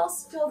anybody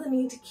else feel the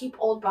need to keep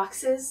old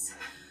boxes?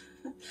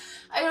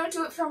 I don't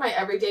do it for my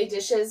everyday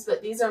dishes,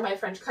 but these are my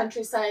French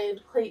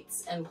countryside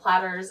plates and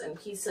platters and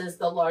pieces,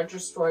 the larger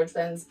storage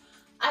bins.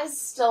 I'm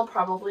still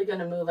probably going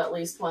to move at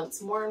least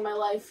once more in my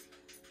life.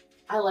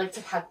 I like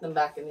to pack them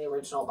back in the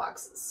original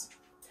boxes.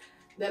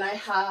 Then I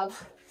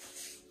have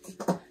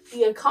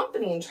the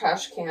accompanying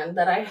trash can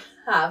that I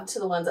have to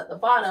the ones at the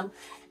bottom.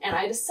 And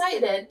I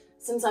decided,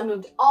 since I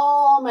moved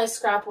all my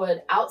scrap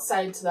wood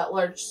outside to that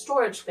large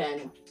storage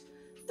bin,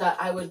 that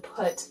I would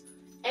put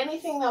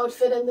anything that would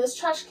fit in this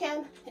trash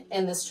can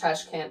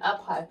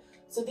up high.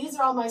 So these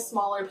are all my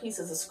smaller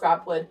pieces of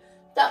scrap wood.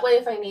 That way,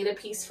 if I need a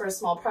piece for a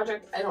small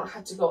project, I don't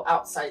have to go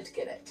outside to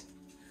get it.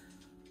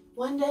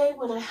 One day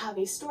when I have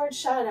a storage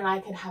shed and I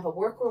can have a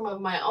workroom of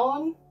my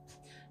own,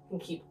 I can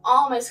keep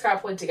all my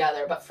scrap wood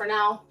together. But for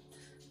now,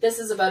 this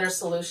is a better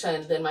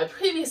solution than my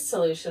previous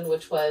solution,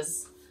 which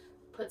was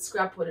put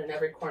scrap wood in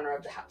every corner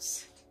of the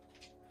house.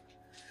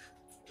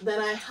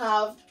 Then I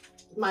have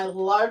my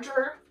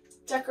larger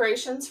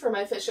decorations for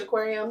my fish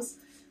aquariums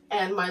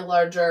and my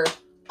larger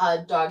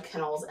dog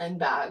kennels and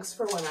bags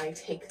for when I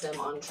take them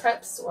on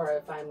trips, or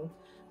if I'm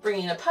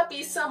bringing a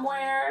puppy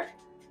somewhere,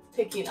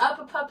 picking up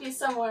a puppy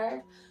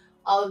somewhere,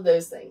 all of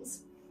those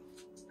things.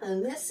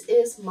 And this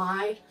is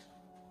my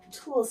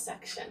tool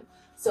section.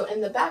 So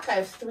in the back I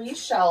have 3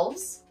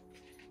 shelves,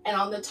 and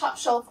on the top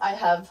shelf I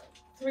have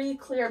 3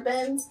 clear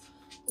bins,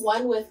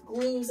 one with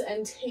glues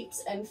and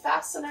tapes and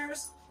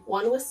fasteners,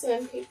 one with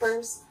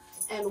sandpapers,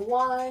 and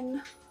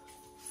one,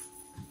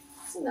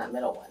 what's in that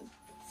middle one?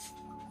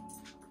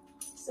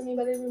 Does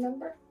anybody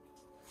remember?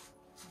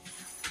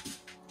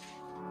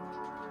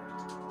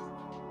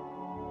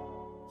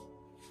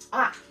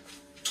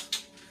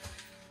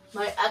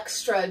 My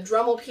extra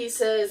Dremel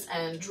pieces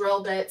and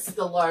drill bits,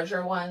 the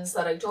larger ones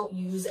that I don't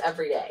use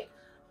every day.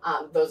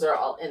 Those are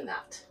all in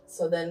that.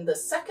 So then the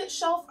second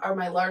shelf are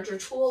my larger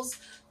tools,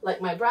 like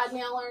my brad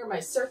nailer, my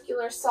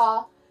circular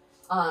saw,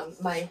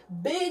 my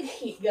big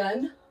heat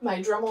gun,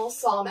 my Dremel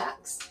Saw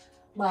Max,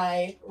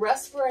 my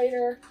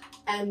respirator,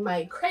 and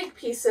my Craig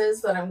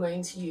pieces that I'm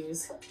going to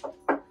use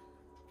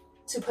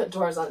to put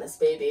doors on this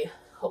baby,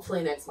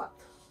 hopefully next month.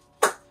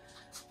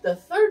 The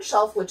third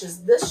shelf, which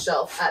is this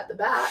shelf at the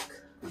back,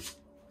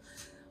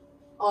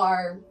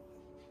 are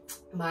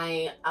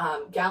my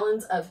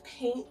gallons of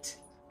paint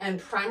and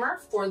primer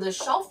for the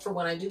shelf for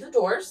when I do the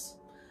doors,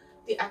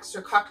 the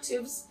extra caulk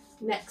tubes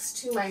next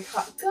to my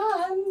caulk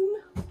gun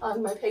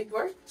on my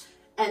pegboard,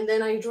 and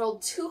then I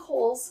drilled 2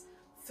 holes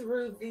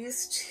through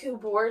these 2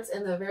 boards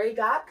in the very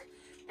back,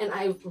 and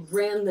I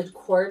ran the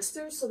cords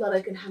through so that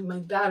I can have my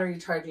battery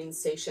charging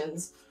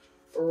stations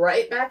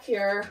right back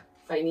here.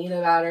 If I need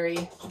a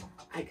battery,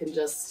 I can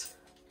just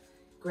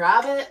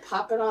grab it,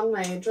 pop it on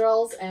my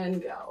drills,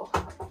 and go.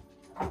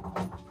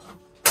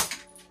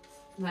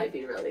 Might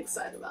be really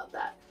excited about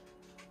that.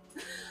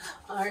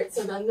 All right,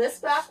 so then this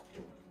back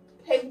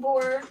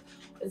pegboard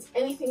is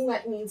anything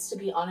that needs to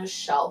be on a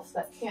shelf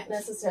that can't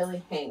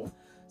necessarily hang.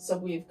 So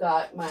we've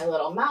got my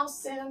little mouse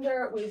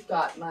sander, we've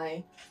got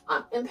my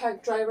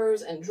impact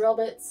drivers and drill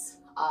bits,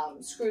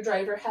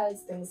 screwdriver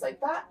heads, things like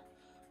that.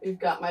 We've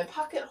got my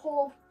pocket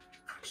hole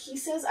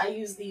pieces. I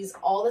use these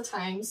all the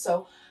time,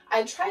 so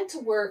I tried to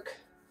work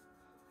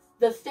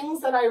the things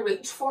that I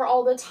reach for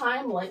all the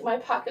time, like my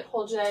pocket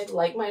hole jig,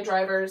 like my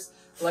drivers,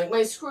 like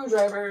my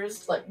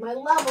screwdrivers, like my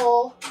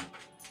level,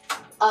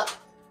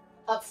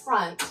 up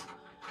front,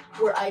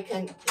 where I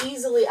can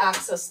easily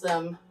access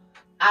them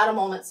at a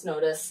moment's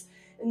notice.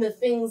 And the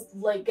things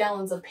like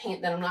gallons of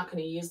paint that I'm not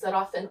going to use that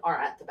often are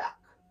at the back.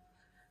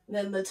 And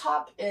then the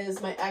top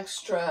is my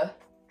extra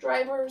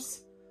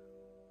drivers,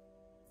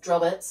 drill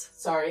bits,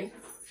 sorry,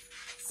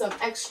 some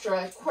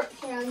extra quart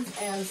cans,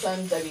 and some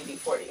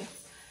WD-40.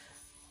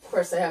 Of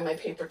course, I have my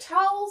paper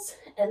towels,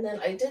 and then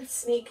I did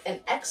sneak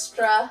an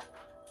extra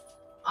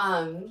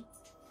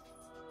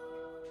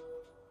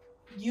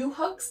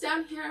U-hooks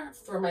down here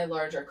for my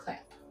larger clamp.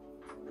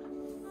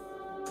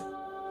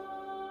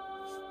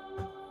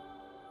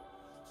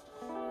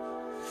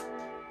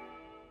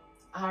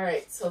 All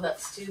right, so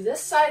let's do this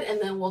side and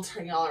then we'll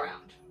turn y'all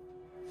around.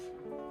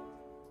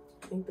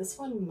 I think this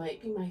one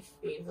might be my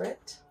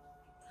favorite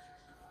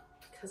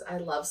because I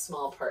love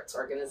small parts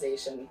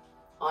organization.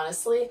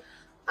 Honestly,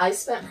 I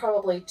spent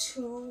probably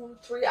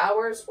 2-3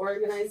 hours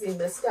organizing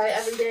this guy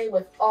every day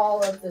with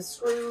all of the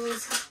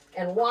screws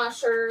and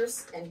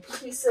washers and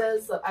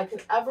pieces that I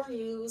could ever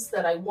use,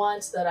 that I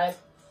want, that I've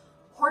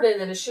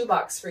hoarded in a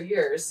shoebox for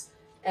years.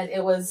 And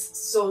it was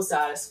so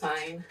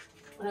satisfying.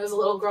 When I was a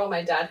little girl,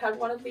 my dad had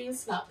one of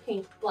these, not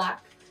pink,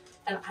 black.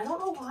 And I don't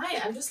know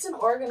why, I'm just an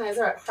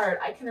organizer at heart.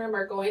 I can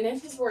remember going in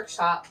his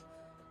workshop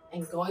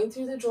and going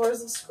through the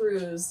drawers of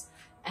screws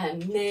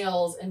and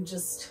nails and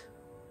just,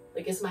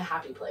 like, it's my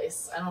happy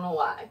place. I don't know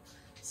why.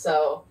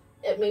 So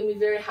it made me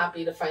very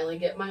happy to finally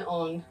get my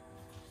own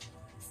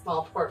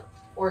small part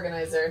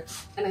organizer.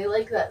 And I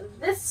like that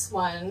this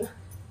one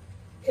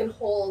can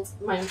hold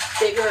my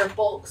bigger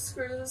bulk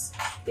screws,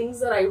 things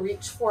that I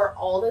reach for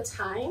all the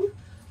time.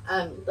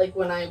 Like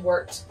when I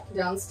worked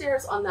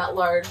downstairs on that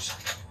large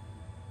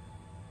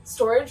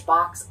storage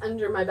box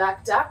under my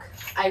back deck,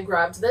 I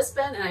grabbed this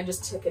bin and I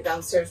just took it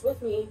downstairs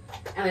with me,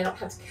 and I don't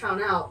have to count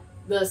out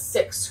the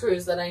 6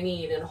 screws that I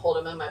need and hold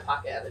them in my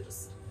pocket. I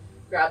just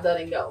grab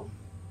that and go.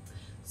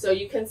 So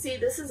you can see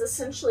this is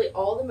essentially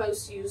all the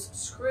most used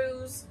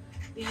screws.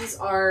 These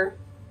are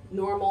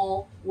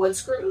normal wood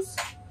screws.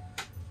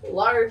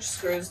 Large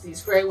screws,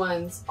 these gray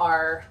ones,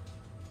 are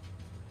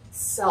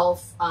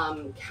self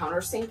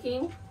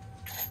countersinking.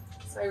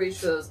 So I reach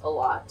for those a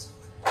lot.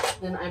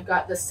 Then I've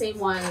got the same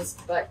ones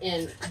but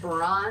in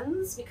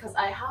bronze because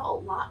I have a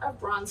lot of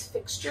bronze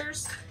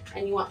fixtures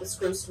and you want the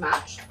screws to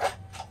match.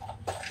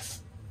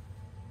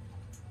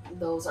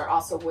 Those are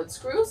also wood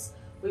screws.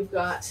 We've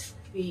got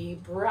the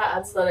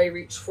brads that I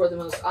reach for the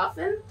most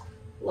often,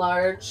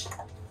 large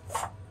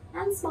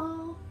and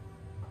small.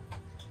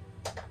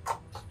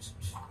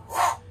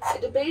 I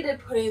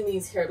debated putting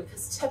these here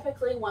because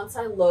typically once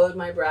I load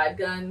my brad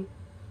gun,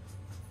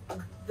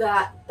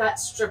 that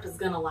strip is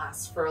gonna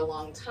last for a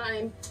long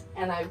time.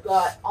 And I've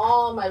got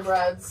all my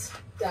breads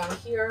down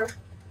here,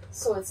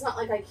 so it's not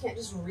like I can't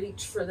just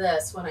reach for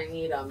this when I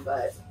need them,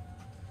 but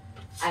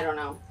I don't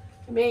know.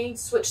 I may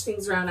switch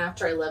things around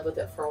after I live with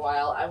it for a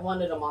while. I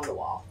wanted them on the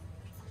wall.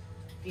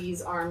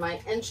 These are my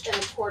 1¼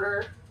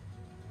 inch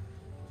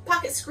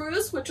pocket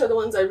screws, which are the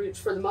ones I reach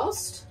for the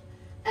most.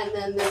 And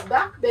then this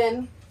back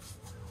bin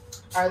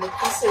are the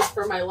pieces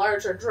for my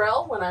larger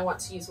drill when I want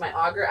to use my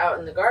auger out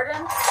in the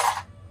garden,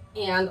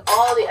 and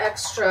all the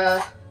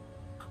extra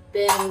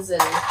bins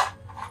and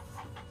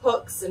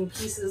hooks and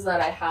pieces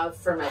that I have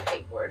for my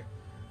pegboard.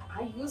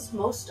 I use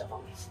most of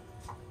them.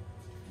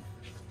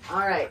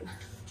 All right,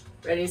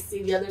 ready to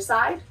see the other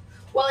side?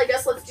 Well, I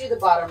guess let's do the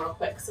bottom real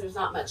quick because there's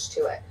not much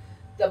to it.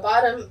 The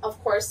bottom,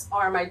 of course,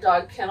 are my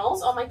dog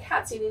kennels. Oh, my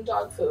cat's eating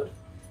dog food.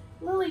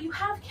 Lily, you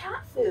have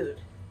cat food.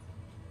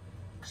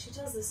 She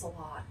does this a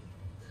lot.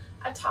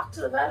 I talked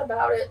to the vet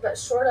about it, but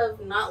short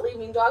of not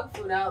leaving dog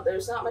food out,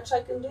 there's not much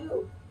I can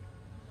do.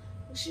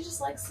 She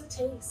just likes the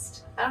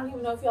taste. I don't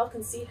even know if y'all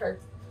can see her.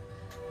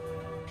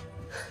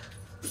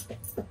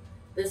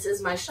 This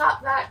is my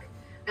shop vac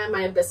and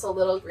my Abyssal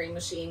little green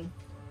machine.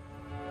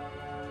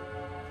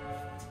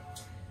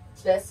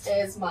 This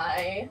is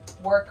my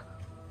work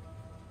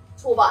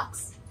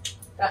toolbox.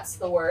 That's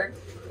the word.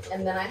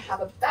 And then I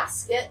have a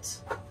basket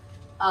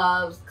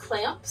of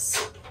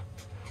clamps.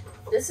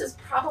 This is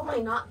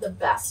probably not the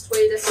best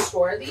way to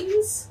store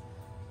these.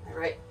 My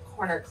right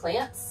corner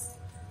clamps.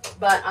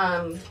 But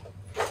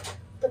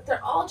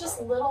they're all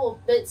just little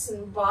bits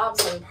and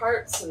bobs and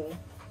parts, and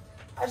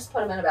I just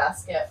put them in a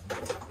basket.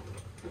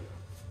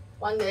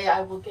 One day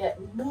I will get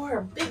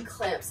more big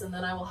clamps and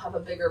then I will have a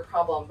bigger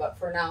problem, but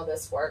for now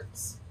this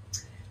works.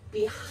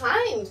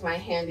 Behind my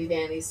handy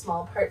dandy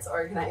small parts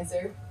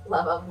organizer,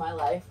 love of my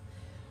life,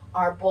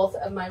 are both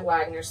of my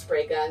Wagner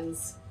spray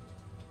guns.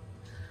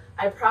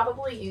 I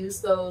probably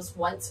use those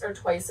once or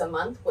twice a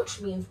month,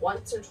 which means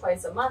once or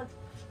twice a month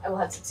I will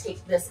have to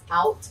take this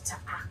out to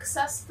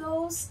access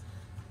those.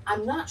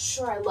 I'm not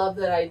sure I love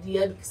that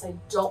idea because I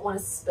don't want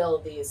to spill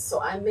these,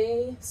 so I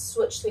may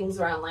switch things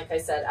around, like I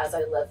said, as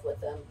I live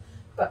with them.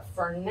 But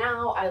for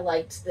now, I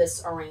liked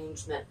this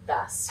arrangement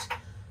best.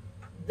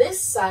 This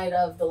side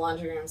of the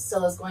laundry room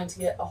still is going to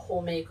get a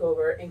whole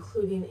makeover,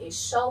 including a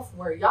shelf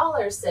where y'all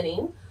are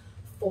sitting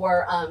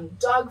for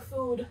dog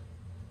food,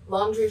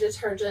 laundry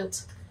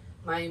detergent,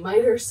 my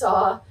miter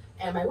saw,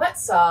 and my wet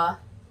saw,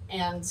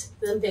 and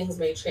then things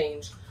may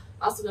change.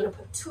 I'm also going to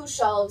put 2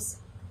 shelves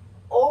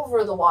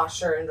over the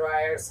washer and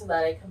dryer so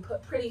that I can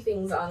put pretty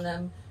things on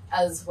them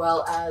as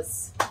well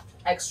as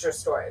extra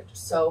storage.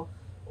 So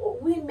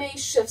we may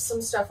shift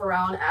some stuff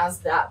around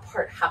as that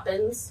part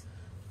happens.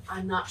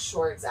 I'm not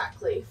sure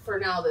exactly. For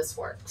now, this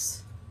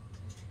works.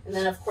 And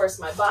then, of course,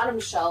 my bottom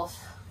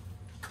shelf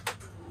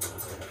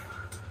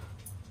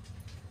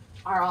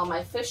are all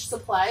my fish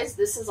supplies.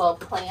 This is all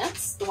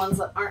plants, the ones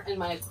that aren't in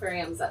my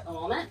aquariums at the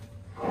moment.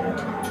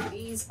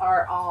 These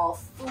are all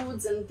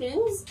foods and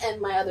things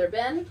in my other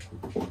bin.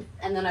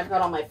 And then I've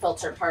got all my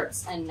filter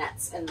parts and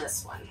nets in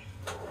this one.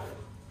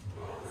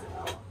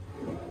 So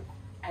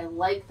I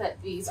like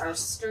that these are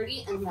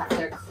sturdy and that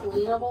they're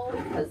cleanable,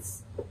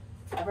 because if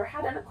you've ever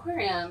had an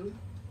aquarium,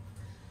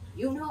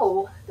 you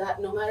know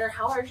that no matter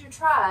how hard you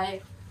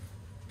try,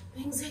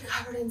 things get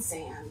covered in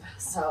sand.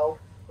 So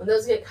when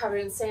those get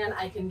covered in sand,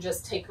 I can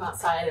just take them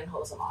outside and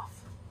hose them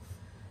off.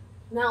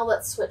 Now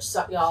let's switch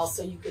up, y'all,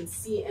 so you can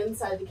see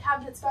inside the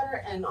cabinets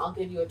better, and I'll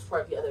give you a tour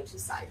of the other 2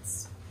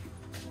 sides.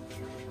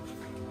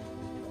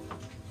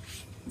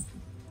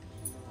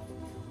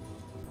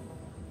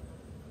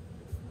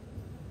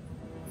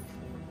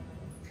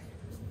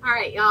 All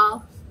right,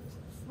 y'all,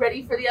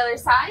 ready for the other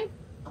side?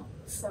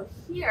 So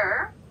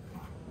here,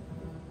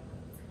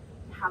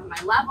 I have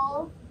my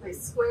level, my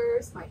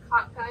squares, my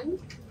caulk gun,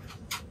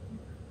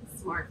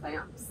 some more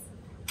clamps.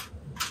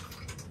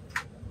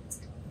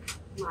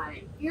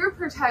 My ear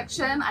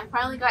protection. I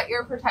finally got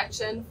ear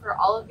protection for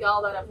all of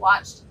y'all that have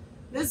watched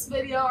this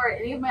video or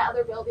any of my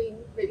other building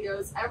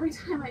videos. Every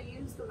time I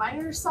use the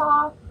miter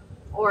saw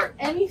or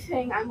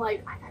anything, I'm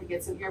like, I gotta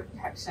get some ear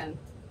protection.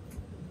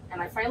 And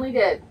I finally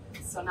did.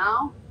 So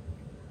now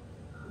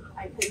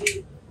I can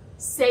be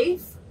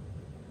safe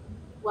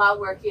while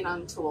working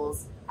on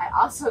tools. I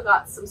also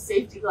got some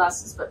safety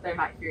glasses, but they're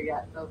not here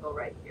yet. They'll go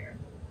right here.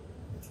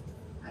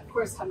 I, of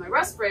course, have my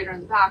respirator in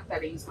the back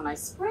that I use when I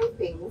spray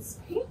things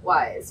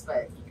paint-wise,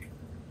 but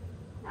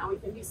now we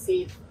can be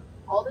safe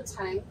all the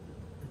time.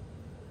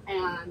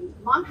 And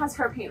Mom has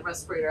her paint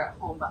respirator at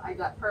home, but I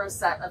got her a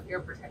set of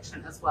ear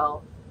protection as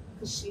well,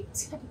 because she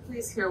typically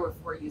is here if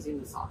we're using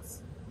the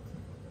saws.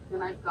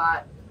 Then I've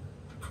got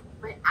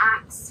my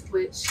axe,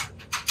 which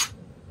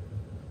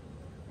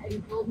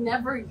I will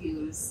never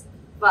use,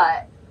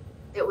 but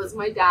it was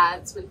my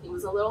dad's when he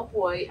was a little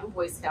boy in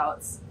Boy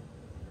Scouts.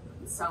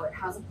 And so it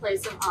has a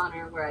place of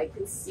honor where I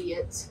can see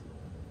it.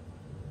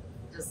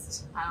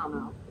 Just, I don't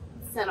know,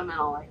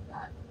 sentimental like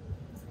that.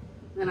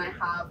 Then I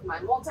have my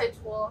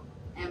multi-tool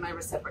and my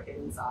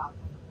reciprocating saw.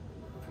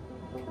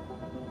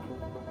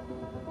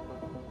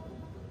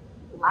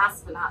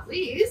 last but not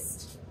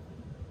least,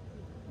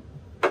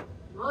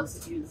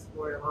 most used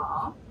board of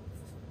all,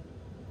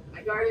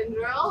 my garden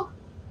drill,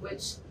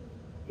 which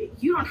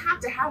you don't have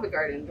to have a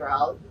garden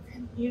drill. You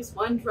can use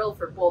one drill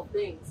for both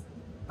things.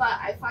 But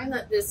I find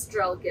that this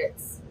drill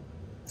gets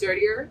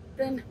dirtier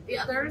than the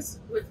others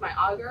with my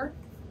auger.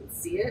 You can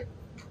see it.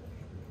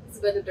 It's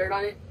a bit of dirt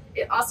on it.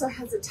 It also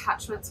has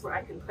attachments where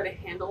I can put a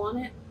handle on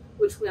it,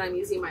 which when I'm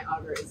using my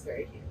auger is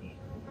very handy.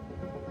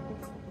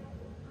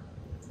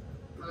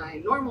 My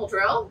normal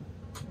drill,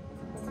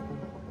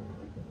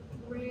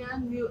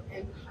 brand new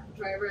impact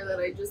driver that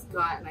I just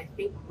got, and I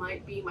think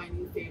might be my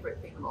new favorite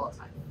thing of all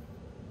time.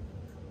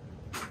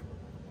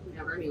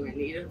 Never knew I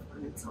needed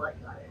one until I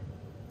got it.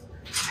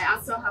 I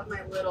also have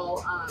my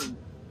little,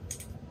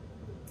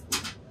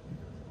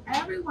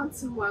 every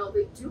once in a while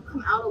they do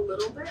come out a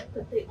little bit,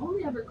 but they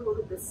only ever go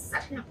to the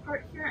second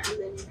part here, and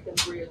then you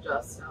can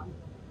readjust them.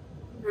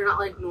 They're not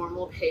like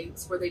normal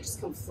pegs where they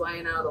just come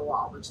flying out of the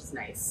wall, which is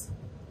nice.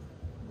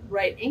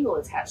 Right angle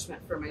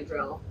attachment for my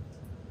drill,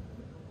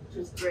 which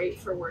is great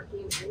for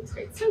working in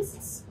tight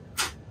spaces.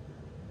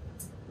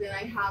 Then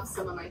I have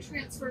some of my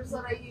transfers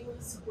that I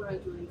use when I'm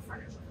doing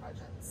furniture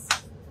projects.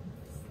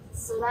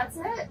 So that's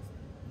it.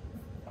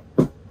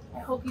 I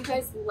hope you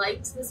guys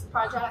liked this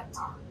project.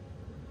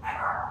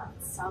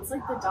 Sounds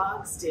like the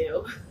dogs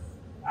do.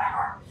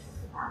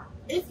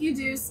 If you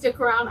do, stick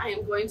around. I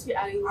am going to be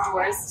adding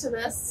doors to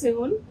this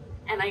soon,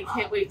 and I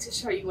can't wait to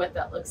show you what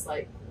that looks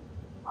like.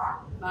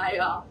 Bye,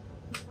 y'all.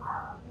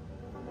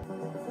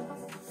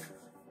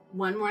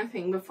 One more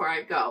thing before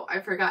I go. I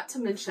forgot to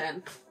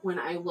mention when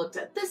I looked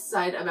at this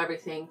side of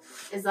everything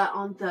is that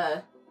on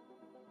the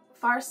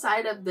far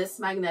side of this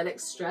magnetic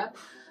strip,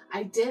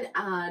 I did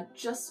add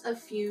just a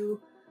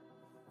few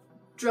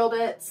drill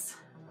bits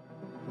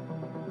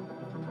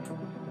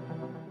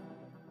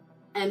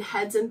and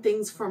heads and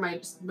things for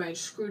my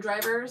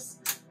screwdrivers.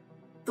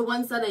 The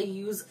ones that I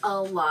use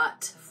a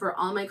lot for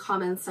all my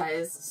common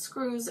size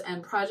screws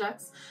and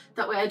projects.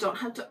 That way I don't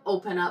have to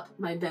open up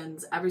my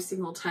bins every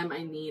single time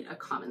I need a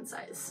common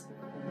size.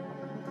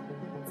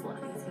 It's a lot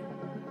easier.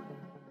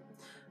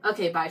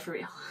 Okay, bye for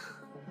real.